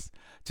test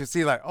to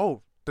see like,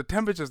 oh, the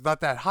temperature's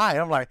not that high.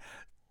 I'm like,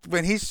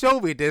 when he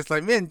showed me this,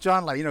 like me and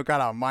John, like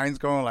got our minds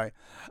going. Like,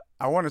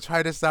 I want to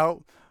try this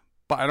out,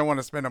 but I don't want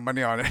to spend the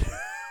money on it.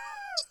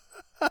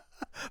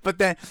 But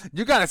then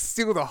you gotta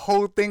seal the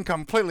whole thing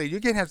completely. You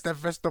can't have that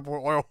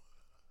vegetable oil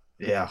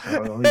Yeah,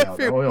 oh, yeah,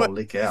 the oil everywhere. will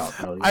leak out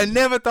real I easy.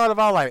 never thought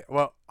about like,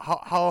 well,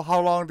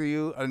 how long do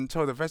you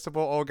until the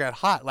vegetable oil get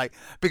hot? Like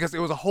because it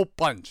was a whole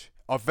bunch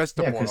of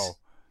Yeah, vegetable oil.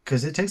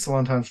 because it takes a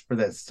long time for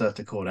that stuff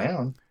to cool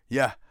down.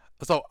 Yeah.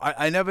 So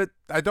I never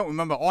I don't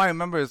remember. All I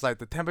remember is like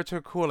the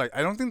temperature cool. Like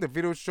I don't think the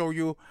video show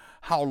you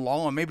how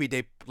long or maybe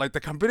they like the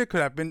computer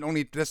could have been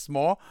only this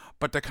small,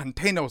 but the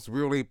container was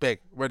really big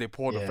where they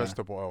poured the Yeah,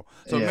 vegetable oil.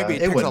 So yeah, maybe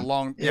it it takes a wouldn't.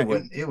 long It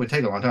wouldn't. It would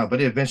take a long time,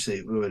 but eventually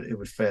it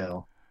would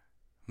fail.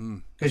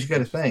 Because you got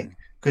to think. interesting.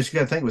 Because you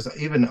got to think with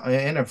even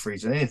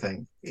antifreeze or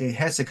anything, it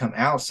has to come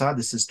outside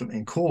the system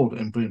and cooled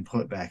and been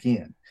put back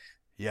in.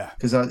 Yeah.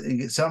 Because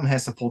something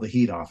has to pull the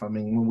heat off. I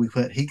mean, when we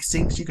put heat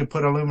sinks, you could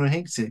put aluminum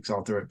heat sinks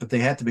all through it, but they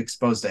have to be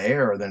exposed to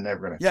air, or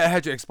they're Yeah, it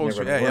had your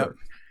exposure. never gonna Yeah, yeah. work.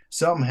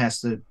 Something has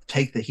to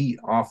take the heat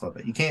off of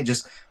it. You can't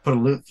just put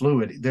a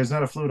fluid. There's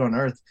not a fluid on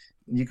Earth.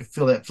 You can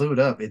fill that fluid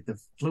up. The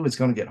fluid's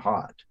going to get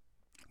hot.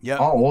 Yep.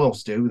 All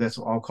oils do. That's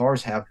what all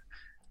cars have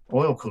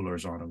oil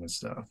coolers on them and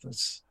stuff.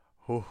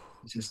 Whew.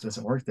 It just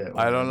doesn't work that I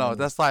way. I don't know. mean,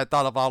 That's why I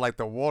thought about like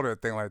the water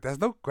thing. Like, there's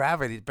no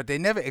gravity, but they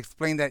never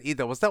explained that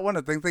either. Was that one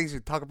of the things you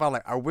talk about?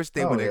 Like, I wish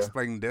they oh would yeah.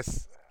 explain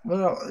this.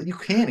 Well, you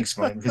can't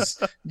explain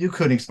because you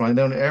couldn't explain.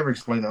 Don't ever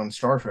explain it on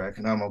Star Trek,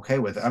 and I'm okay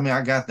with it. I mean,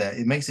 I got that.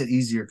 It makes it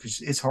easier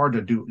because it's hard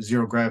to do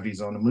zero gravities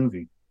on a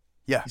movie.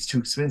 Yeah. It's too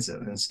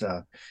expensive and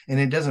stuff, and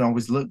it doesn't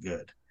always look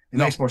good. It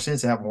No. makes more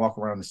sense to have them walk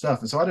around and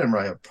stuff. And so I didn't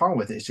really have a problem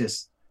with it. It's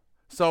just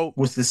So,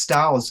 with the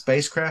style of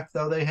spacecraft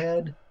though they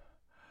had.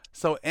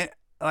 so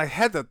I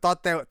had the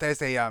thought that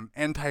there's a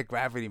anti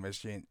gravity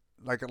machine.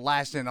 Like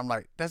last year, and I'm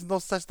like, there's no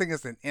such thing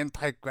as an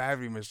anti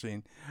gravity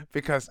machine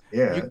because you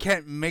Yeah,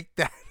 can't make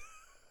that.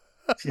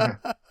 yeah.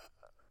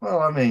 Well,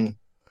 I mean,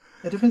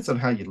 it depends on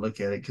how you look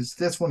at it because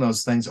that's one of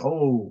those things.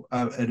 Oh,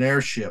 an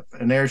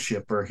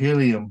airship or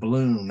helium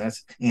balloon.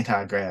 That's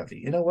anti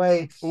gravity in a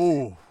way.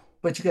 Ooh.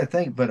 But you got to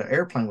think, but an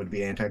airplane would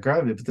be anti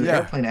gravity. But the Yeah.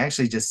 airplane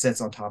actually just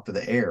sits on top of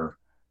the air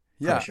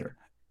Yeah. pressure,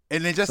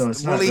 And they so just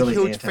it's not really really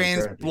huge anti fans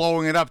gravity.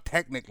 blowing it up,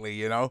 technically.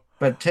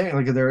 But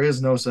technically, there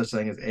is no such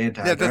thing as Yeah,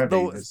 anti there's gravity.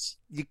 no, It's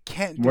you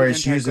can't do where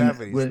it's anti using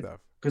gravity stuff.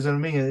 because I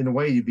mean, in a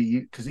way, you'd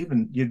be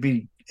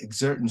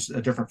exerting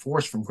a different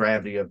force from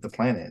gravity of the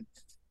planet.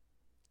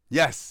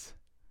 Yes.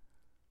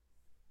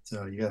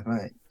 So you got to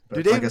think.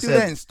 Do But they like I do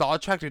that said, in Star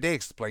Trek? Do they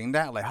explain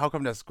that? Like, how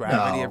come there's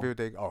gravity no. every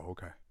day? Oh,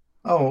 okay.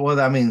 Oh well,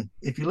 I mean,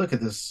 if you look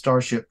at the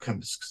starship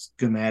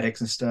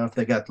schematics and stuff,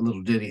 they got the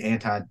little ditty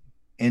anti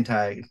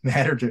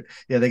matter.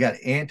 Yeah, they got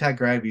anti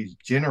gravity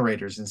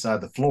generators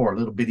inside the floor,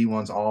 little bitty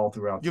ones all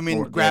throughout You the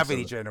mean floor. Depths of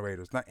gravity the,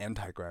 generators, not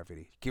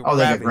anti-gravity. oh,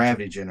 they got Gravity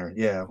gravity gen. generator.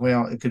 Yeah, Okay.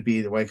 well, it could be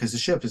either way because the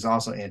ship is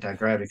also anti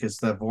gravity because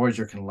the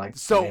Voyager can like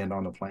So, land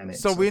on the planet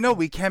and so so we know forth.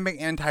 we can make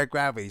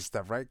anti-gravity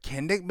stuff, right?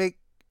 Can they make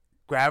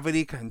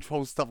gravity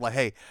control stuff like,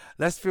 hey,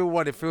 let's feel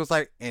what it feels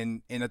like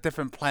in a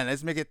different planet.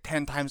 Let's make it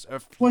 10 times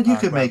Earth Well, you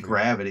could make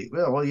gravity. gravity.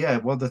 Well, yeah.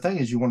 Well, the thing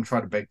is, you want to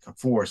try to make a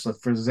force. Like,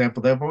 for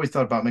example, they've always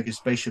thought about making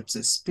spaceships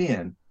that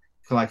spin,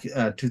 like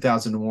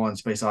 2001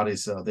 Space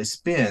Odyssey. They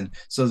spin,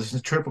 so the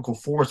centrifugal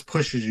force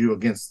pushes you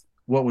against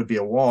what would be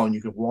a wall, and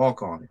you could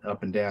walk on it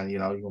up and down. You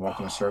can walk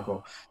in a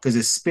circle because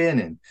it's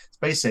spinning.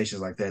 Space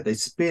stations like that, they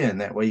spin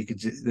that way.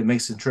 It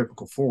makes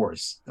centrifugal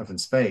force up in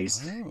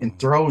space and Oh.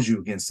 throws you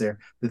against there.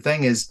 The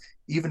thing is,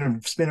 even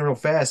if spinning real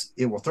fast,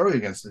 it will throw you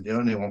against the deal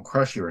and it won't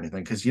crush you or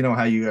anything. Because you know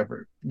how you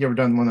ever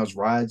done one of those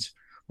rides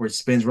where it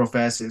spins real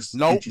fast, it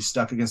Nope. gets you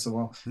stuck against the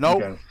wall?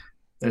 Nope. Okay.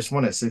 There's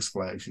one at Six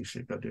Flags. You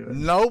should go do it.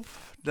 Nope.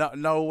 No,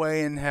 no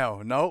way in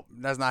hell. Nope.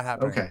 That's not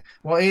happening. Okay.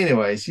 Well,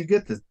 anyways, you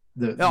get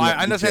No, I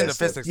the understand the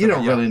gist of it. physics You of it.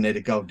 don't Yeah. really need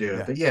to go do it,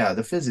 Yeah. but yeah,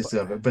 the physics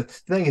But, of it. But the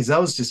thing is,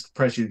 those just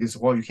press you against the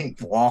wall. You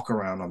can't walk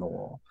around on the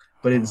wall.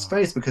 But in oh.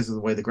 space, because of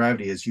the way the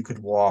gravity is, you could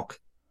walk.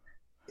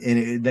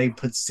 And they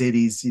put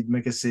cities. You'd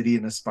make a city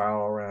in a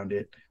spiral around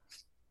it.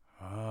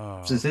 So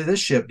Oh. this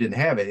ship didn't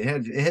have it.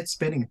 It had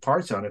spinning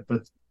parts on it,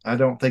 but I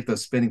don't think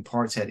those spinning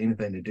parts had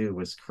anything to do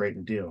with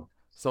creating a deal.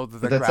 So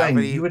But the the thing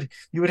gravity.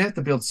 you would have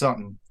to build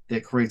something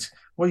that creates.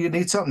 Well, you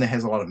need something that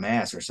has a lot of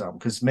mass or something,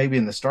 because maybe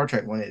in the Star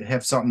Trek one it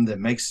have something that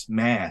makes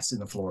mass in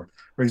the floor.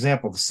 For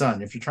example, the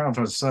sun. If you're trying to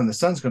throw the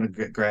sun's going to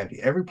get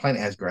gravity. Every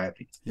planet has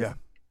gravity. Yeah.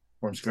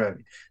 forms of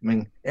gravity. I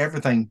mean,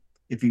 everything.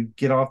 If you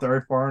get off the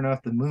Earth far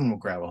enough, the moon will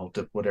grab a hold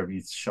of whatever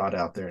you shot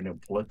out there, and it'll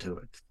pull it to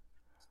it.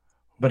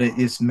 But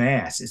it's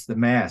mass. It's the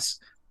mass.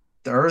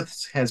 The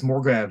Earth has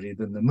more gravity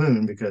than the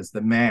moon because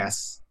the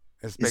mass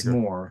It's is bigger.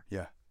 more.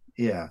 Yeah.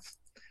 Yeah,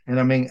 and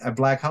I mean a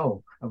black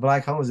hole. A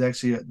black hole is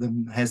actually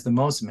has the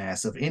most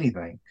mass of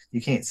anything.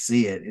 You can't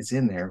see it. It's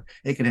in there.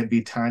 It could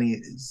be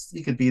tiny.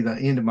 It could be the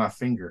end of my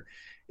finger.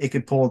 It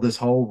could pull this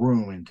whole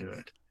room into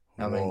it.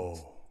 I mean,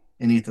 Whoa.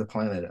 and eat the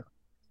planet up.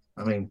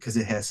 I mean, because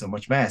it has so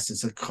much mass.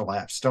 It's a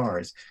collapsed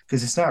stars.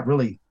 Because it's not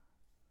really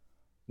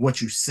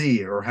what you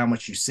see or how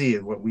much you see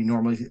it. What we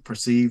normally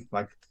perceive.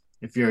 Like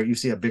if you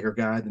see a bigger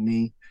guy than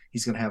me,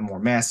 he's going to have more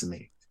mass than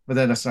me. But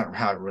then that's not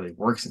how it really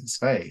works in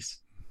space.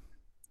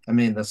 I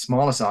mean, the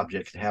smallest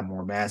object can have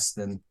more mass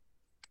than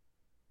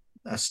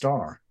a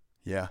star.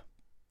 Yeah.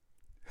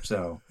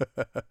 So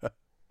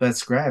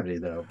that's gravity,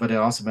 though. But it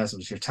also messes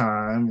with your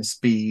time and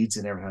speeds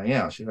and everything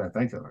else. You got to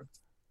think of it.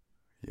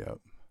 Yep.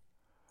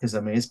 Because, I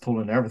mean, it's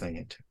pulling everything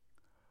into.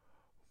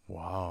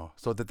 Wow.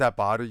 So did that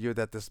bother you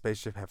that the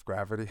spaceship have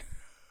gravity?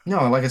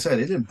 No, like I said,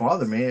 it didn't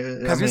bother me. I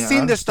Because you've mean, I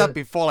seen this stuff understood.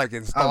 before, like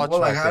in Star Well,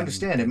 like Trek I and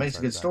understand, it things makes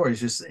a like good that. story.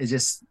 It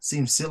just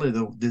seems silly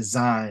the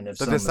design of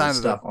The some of the design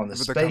of the stuff on the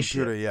with the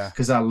computer, spaceship yeah.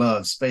 because I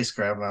love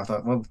spacecraft, and I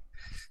thought, well,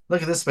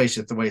 look at this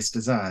spaceship the way it's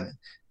designed.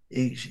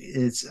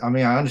 It's I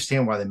mean, I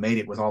understand why they made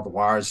it with all the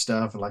wires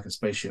stuff and like a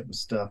spaceship and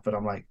stuff, but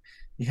I'm like,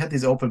 you had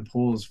these open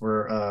pools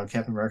where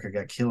Captain America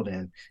got killed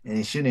in, and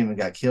he shouldn't even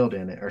got killed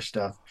in it or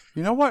stuff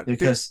You know what?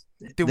 because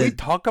Did we the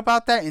talk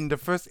about that in the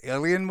first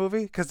Alien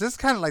movie? Because this is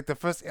kind of like the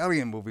first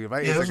Alien movie,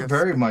 right? it It's was like a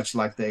very much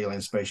like the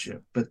alien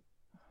spaceship, but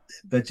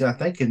I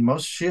think in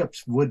most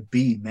ships would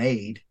be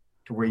made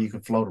to where you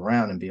could float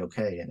around and be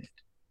okay in it.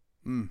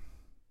 mm,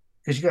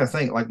 Because you got to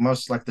think like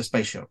most like the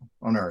space shuttle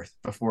on Earth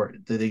before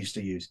that they used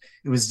to use.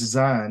 It was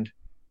designed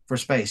for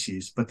space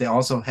use, but they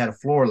also had a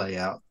floor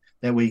layout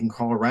that way you can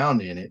crawl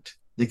around in it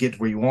to get to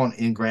where you want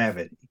in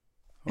gravity.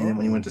 And then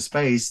when you went oh, to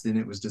space, then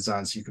it was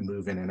designed so you can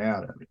move in and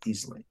out of it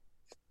easily.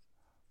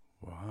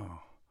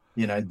 wow.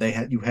 You know,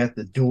 you had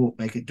to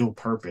make it dual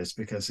purpose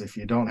because if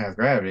you don't have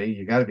gravity,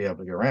 you got to be able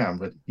to get around,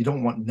 but you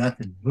don't want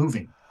nothing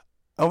moving.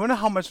 I wonder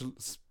how much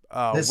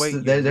weight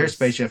you Their lose.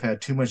 spaceship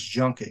had too much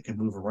junk it could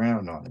move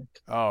around on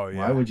it. Oh Why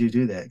yeah. would you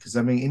do that? Because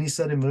I mean, any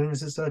sudden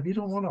movements and stuff, you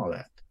don't want all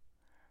that.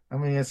 I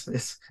mean,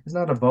 it's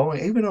not a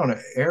Boeing. Even on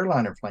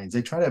airliner planes,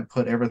 they try to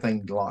put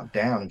everything locked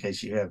down in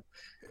case you have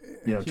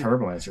You know,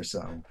 turbulence or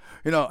something.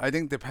 I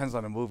think depends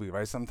on the movie,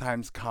 right?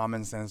 Sometimes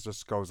common sense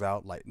just goes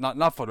out, like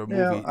not for the Yeah,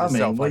 movie I mean,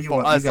 itself, well, like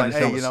for you us, got like to hey,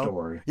 tell a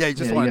story. yeah, you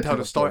just Yeah, you want got to to tell tell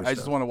the a story. story I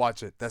just stuff. want to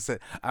watch it. That's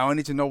it. I don't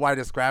need to know why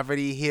there's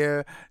gravity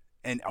here,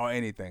 and or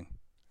anything.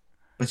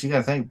 But you got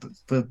to think,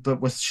 but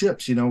with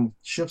ships,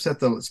 ships have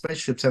to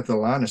spaceships have to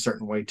align a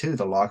certain way too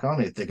to lock on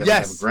it. They're going to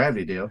have a Yes.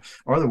 gravity deal,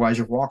 or otherwise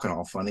you're walking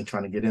all funny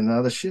trying to get in the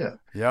other ship.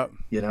 Yep.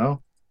 You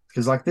know,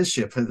 because like this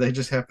ship, they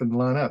just happen to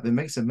line up. It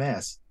makes a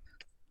mess.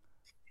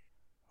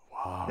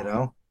 You Wow.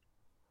 know,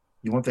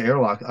 you want the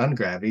airlock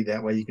ungravity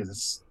that way you can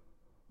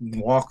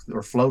walk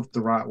or float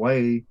the right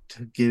way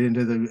to get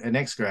into the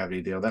next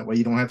gravity deal. That way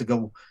you don't have to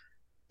go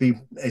be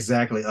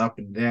exactly up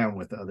and down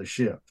with the other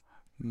ship.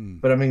 Hmm.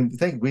 But I mean,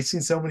 think we've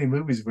seen so many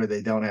movies where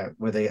they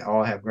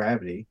all have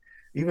gravity.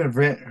 Even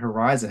Event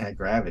Horizon had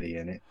gravity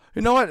in it.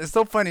 You know what? It's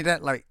so funny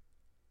that like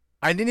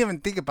I didn't even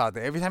think about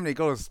that. Every time they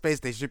go to space,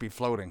 they should be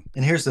floating.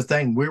 And here's the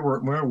thing: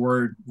 we're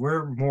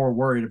more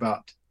worried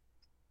about.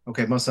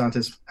 Okay, most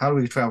scientists, how do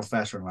we travel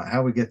faster in light?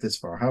 How do we get this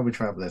far? How do we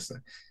travel this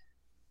thing?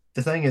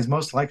 The thing is,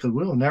 most likely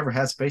we'll never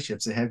have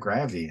spaceships that have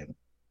gravity in it.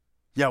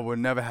 Yeah, we'll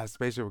never have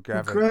spaceship with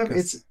Well, gravity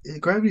because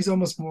gravity's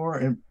almost more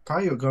and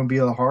probably going to be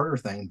a harder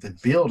thing to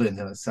build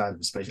into the side of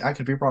the space. I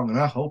could be wrong, and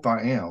I hope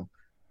I am,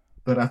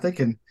 but I'm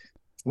thinking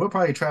we'll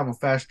probably travel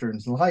faster in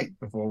light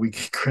before we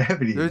get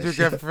gravity in you the just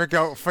got to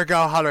ship. figure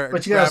out how the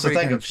But you gotta also gravity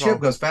think if ship control.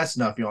 goes fast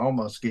enough, you'll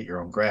almost get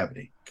your own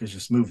gravity because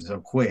you're moving so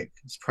quick.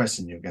 It's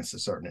pressing you against a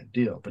certain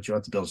deal. But you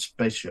have to build a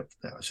spaceship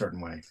that a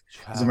certain way.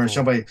 Because I remember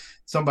Travel.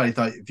 somebody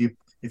thought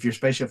if your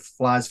spaceship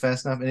flies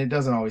fast enough, and it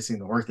doesn't always seem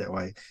to work that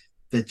way,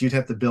 that you'd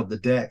have to build the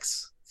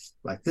decks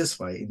like this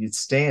way, and you'd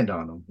stand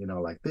on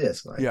them, like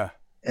this, right? Yeah,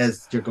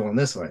 As you're going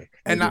this way,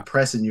 and and it'd I, be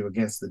pressing you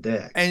against the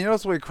deck. and you know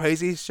what's really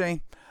crazy,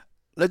 Shane?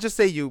 Let's just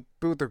say you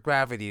build the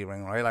gravity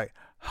ring, right? Like,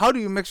 how do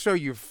you make sure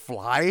you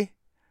fly?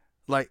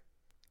 Like,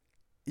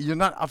 you're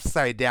not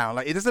upside down.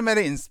 Like, it doesn't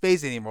matter in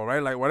space anymore,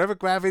 right? Like, whatever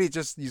gravity,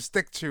 just you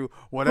stick to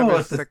whatever Well,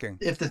 is sticking.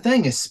 if the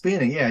thing is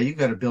spinning, yeah, you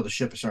got to build a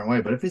ship a certain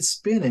way. But if it's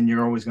spinning,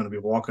 you're always going to be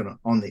walking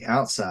on the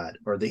outside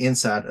or the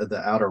inside of the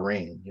outer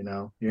ring. You're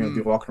going to Hmm.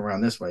 be walking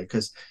around this way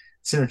because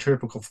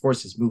centrifugal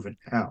force is moving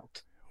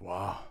out.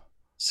 Wow.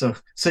 So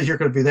you're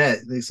going to be that.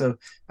 So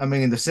I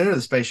mean, in the center of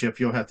the spaceship,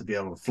 you'll have to be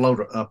able to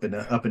float up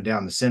and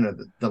down the center,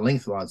 the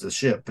lengthwise of the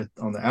ship. But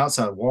on the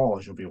outside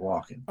walls, you'll be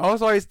walking. I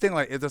was always think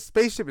like, if the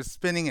spaceship is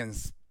spinning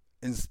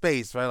in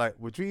space, right? Like,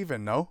 would you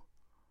even know?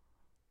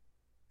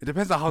 It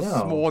depends on how No,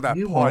 small that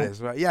you part won't.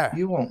 is, right? Yeah.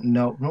 You won't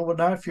know. No, well,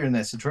 not if you're in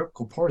that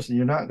centrifugal portion.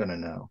 You're not going to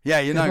know. Yeah,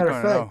 you're As a not matter of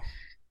gonna fact, know.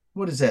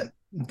 what is that?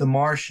 The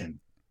Martian.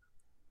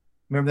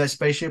 Remember that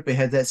spaceship? It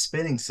had that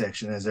spinning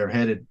section as they're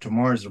headed to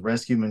Mars to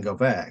rescue them and go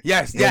back.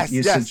 Yes, It had yes,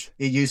 used yes,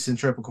 it used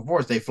centrifugal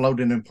force. They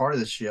floated in part of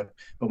the ship,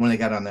 but when they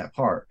got on that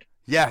part,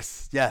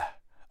 yes, yeah.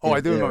 Oh,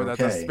 I do they remember were that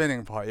the okay.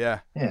 spinning part.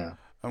 Yeah, Yeah,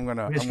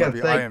 we I'm just gonna got to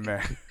be Iron think,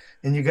 Man.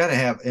 and you got to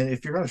have, and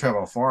if you're going to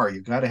travel far,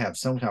 you got to have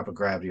some type of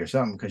gravity or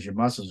something because your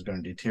muscles are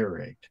going to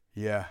deteriorate.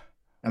 Yeah.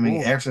 I mean,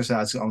 Ooh.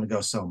 exercise only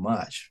goes so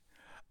much.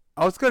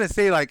 I was gonna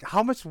say, like,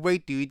 how much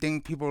weight do you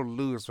think people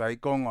lose, right,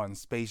 going on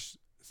space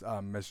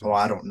Oh,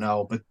 I missions? don't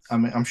know, but I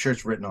mean, I'm sure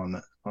it's written on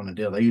the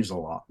deal. They use a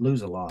lot,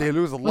 lose a They lot.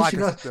 lose a lot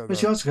because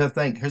But you also got to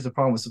think. Here's the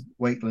problem with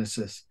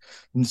weightlessness.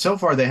 And so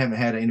far, they haven't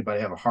had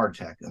anybody have a heart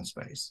attack in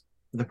space.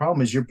 But the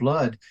problem is your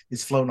blood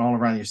is floating all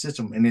around your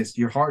system, and it's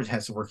your heart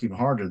has to work even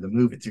harder to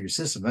move it through your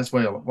system. That's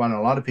why a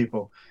lot of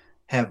people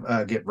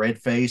have get red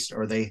faced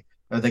or they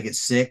get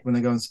sick when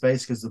they go in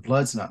space because the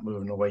blood's not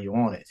moving the way you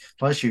want it.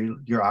 Plus,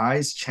 your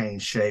eyes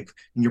change shape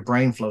and your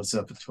brain floats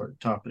up to the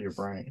top of your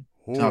brain,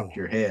 top ooh, of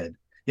your head.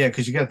 Yeah,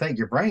 because you got to think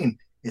your brain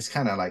is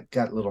kind of like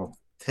got little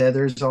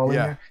tethers all in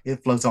yeah. there.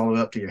 It floats all the way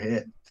up to your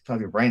head, top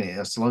of your brain, and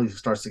it slowly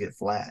starts to get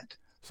flat.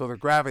 So the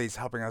gravity is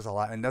helping us a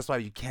lot, and that's why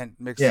you can't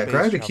make Yeah, space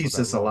gravity travel keeps that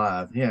us long.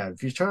 alive. Yeah,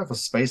 if you travel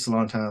space a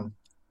long time,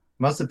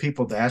 most of the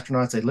people, the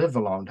astronauts, they live a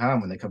long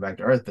time when they come back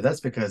to Earth, but that's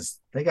because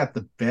they got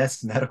the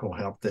best medical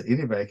help that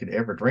anybody could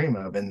ever dream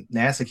of. And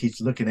NASA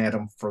keeps looking at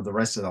them for the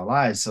rest of their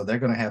lives. So they're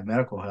going to have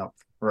medical help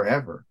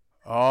forever.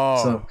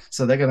 Oh,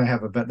 So they're going to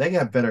have they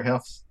got better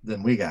health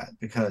than we got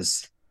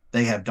because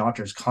they have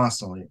doctors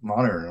constantly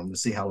monitoring them to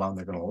see how long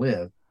they're going to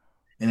live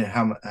and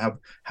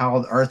how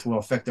the Earth will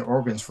affect their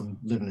organs from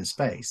living in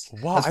space.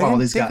 wow! I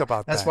didn't think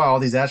about That's that. why all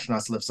these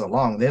astronauts live so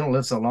long. They don't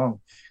live so long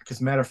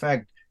because, matter of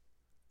fact,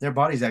 their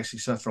bodies actually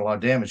suffer a lot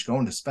of damage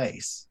going to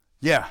space.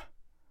 Yeah,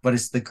 But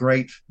it's the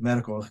great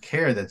medical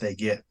care that they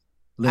get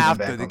living after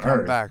back they on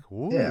come Earth. back.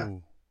 Yeah,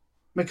 Ooh,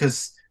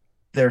 because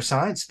they're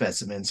science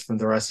specimens from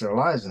the rest of their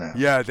lives now.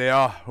 yeah, they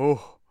are.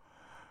 Oh,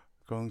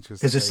 going to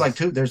Because it's like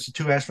space. there's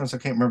two astronauts, I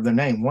can't remember their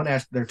name.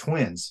 They're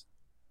twins.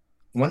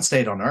 One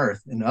stayed on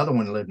Earth and the other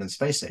one lived in the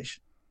space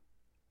station.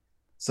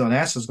 So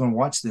NASA's going to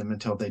watch them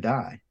until they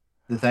die.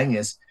 The thing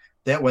is,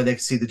 that way they can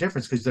see the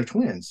difference because they're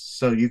twins.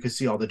 So you can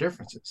see all the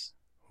differences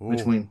Ooh,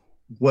 between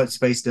what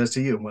space does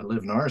to you and what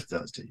living on Earth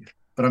does to you.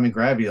 But I mean,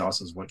 gravity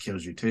also is what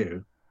kills you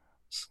too.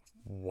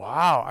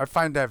 wow! I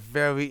find that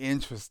very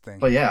interesting.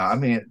 But yeah, I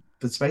mean,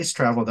 the space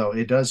travel though,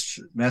 it does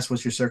mess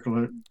with your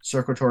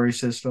circulatory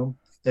system.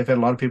 They've had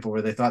a lot of people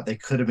where they thought they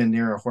could have been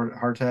near a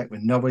heart attack,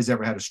 but nobody's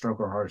ever had a stroke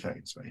or a heart attack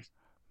in space.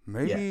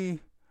 Yeah, Maybe,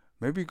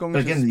 maybe going but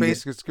to again,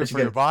 space is good but you for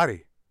your got,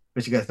 body.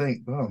 but you got to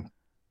think, well,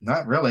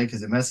 not really,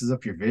 because it messes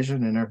up your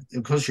vision and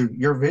because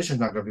your vision's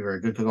not going to be very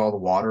good because all the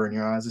water in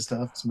your eyes and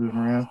stuff is moving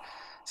around.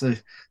 So,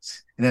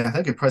 and I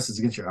think it presses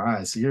against your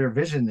eyes, so your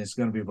vision is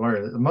going to be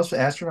blurry. Most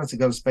astronauts that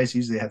go to space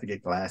usually have to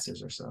get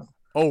glasses or something.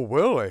 Oh,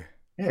 really?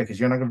 Yeah, because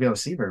you're not going to be able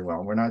to see very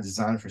well. We're not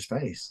designed for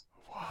space.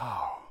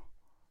 Wow!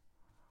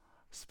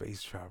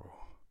 Space travel.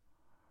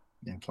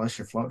 And plus,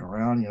 you're floating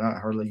around. You're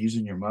not hardly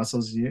using your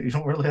muscles. You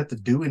don't really have to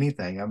do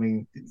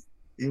anything.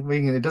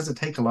 It doesn't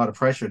take a lot of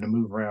pressure to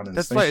move around in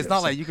the That's right. It's spaceship.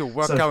 not like you can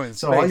work So, out in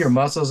so all your space.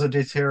 muscles are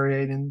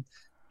deteriorating.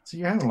 So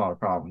you're having a lot of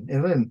problems.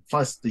 And then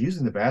plus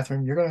using the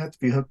bathroom, you're going to have to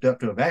be hooked up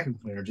to a vacuum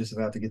cleaner just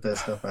about to get that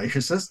stuff out of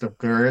your system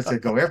because it's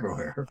going to go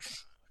everywhere.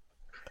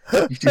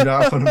 You do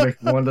not want to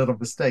make one little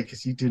mistake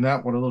because you do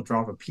not want a little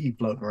drop of pee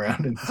floating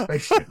around in the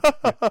spaceship.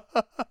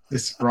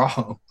 It's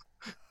wrong.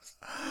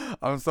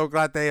 I'm so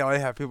glad they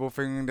already have people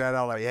figuring that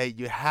out. Like, hey,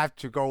 you have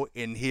to go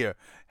in here.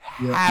 Yep,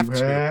 you Have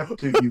to. have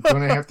to. You're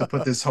going to have to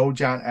put this whole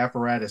giant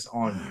apparatus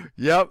on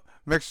you. Yep.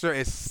 Make sure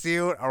it's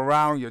sealed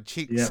around your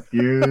cheeks. Yep,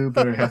 you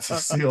better have to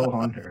seal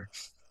on her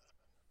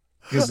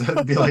because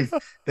that'd be like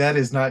that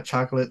is not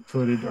chocolate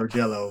pudding or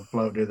Jello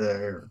floating in the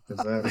air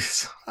because that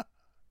is.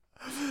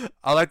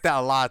 I like that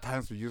a lot of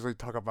times. We usually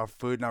talk about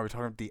food. Now we're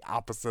talking the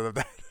opposite of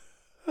that.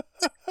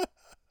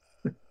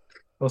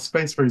 Well,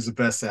 space food is the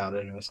best out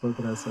there. So what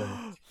can I say?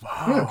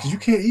 Yeah, because you Wow.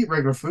 can't eat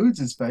regular foods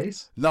in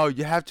space. No,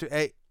 you have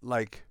to eat,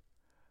 like,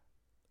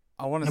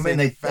 I want to I say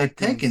mean,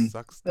 vacuum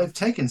suck they've stuff.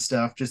 taken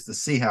stuff just to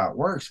see how it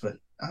works, but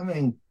I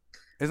mean,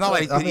 It's not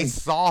like you I can eat mean,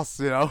 sauce,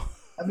 you know?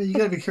 you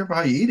got to be careful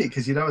how you eat it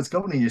because you know it's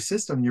going in your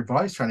system. Your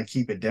body's trying to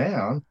keep it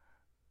down.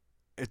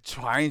 It's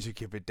trying to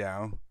keep it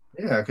down.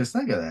 Yeah, because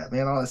think of that,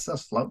 man. All that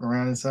stuff's floating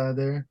around inside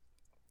there.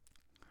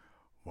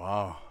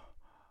 Wow.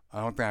 I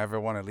don't think I ever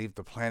want to leave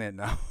the planet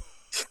now.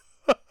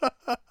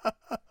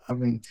 I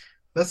mean,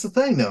 that's the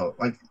thing, though.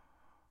 Like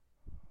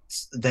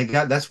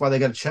that's why they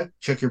got to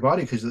check your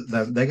body because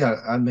they got.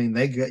 I mean,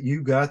 they got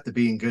you got to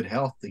be in good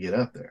health to get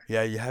up there.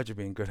 Yeah, you have to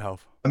be in good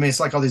health. I mean, it's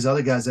like all these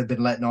other guys that have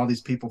been letting all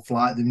these people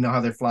fly. You know how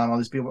they're flying all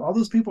these people. All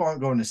those people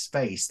aren't going to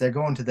space. They're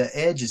going to the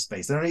edge of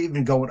space. They're not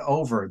even going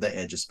over the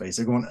edge of space.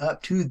 They're going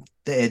up to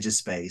the edge of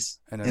space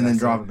And and then that's it.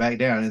 dropping back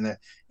down.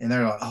 And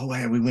they're like, oh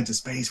man, we went to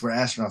space. We're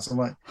astronauts. I'm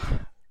like,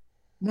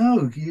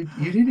 no, you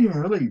didn't even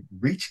really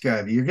reach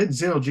gravity. You're getting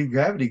zero G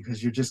gravity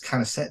because you're just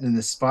kind of sitting in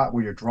this spot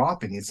where you're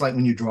dropping. It's like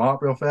when you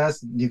drop real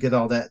fast, you get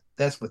all that.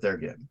 That's what they're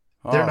getting.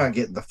 They're Oh, not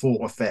getting the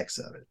full effects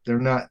of it. They're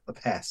not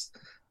past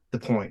the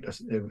point of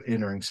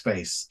entering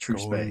space, true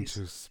going space.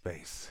 to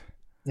space.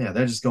 Yeah,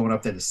 they're just going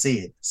up there to see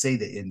it, see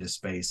the end of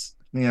space.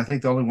 I mean, I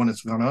think the only one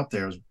that's gone up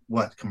there is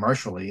what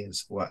commercially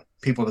is what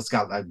people that's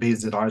got like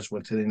billions of dollars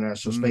went to the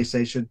International Mm. Space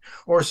Station,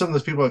 or some of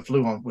those people that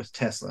flew on with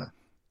Tesla,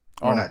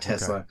 or Oh, not okay.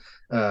 Tesla,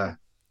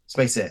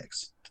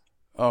 SpaceX.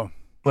 Oh,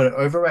 But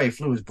everybody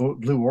flew with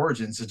Blue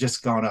Origins has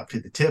just gone up to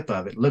the tip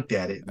of it, looked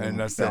at it, and and then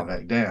that's fell it.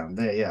 back down.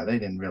 They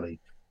didn't really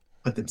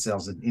put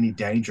themselves in any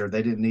danger.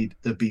 They didn't need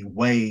to be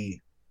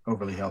way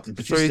overly healthy,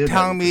 but you So you're still got to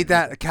telling look me pretty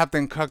good. that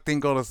Captain Cook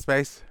didn't go to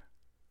space?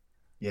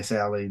 Yes,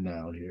 Allie,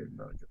 no, you're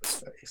not good at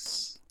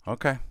space.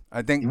 Okay,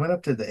 I think He went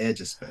up to the edge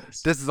of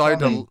space. this is So all I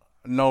the mean,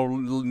 no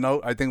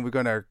note. I think we're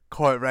gonna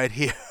call it right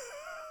here.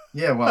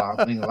 yeah, well,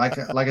 I mean, like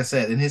I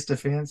said, in his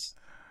defense,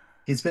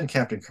 he's been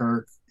Captain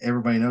Kirk.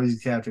 Everybody knows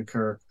he's Captain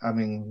Kirk. I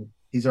mean,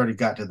 he's already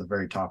got to the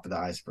very top of the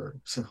iceberg.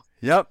 So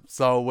Yep.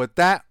 So with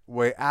that,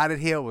 we're out of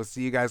here. We'll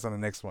see you guys on the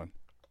next one.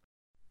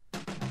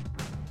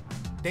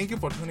 Thank you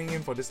for tuning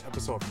in for this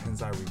episode of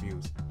Tensai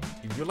Reviews.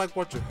 If you like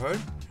what you heard,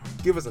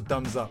 give us a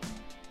thumbs up.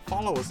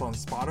 Follow us on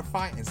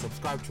Spotify and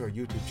subscribe to our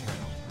YouTube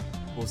channel.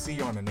 We'll see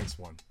you on the next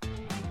one.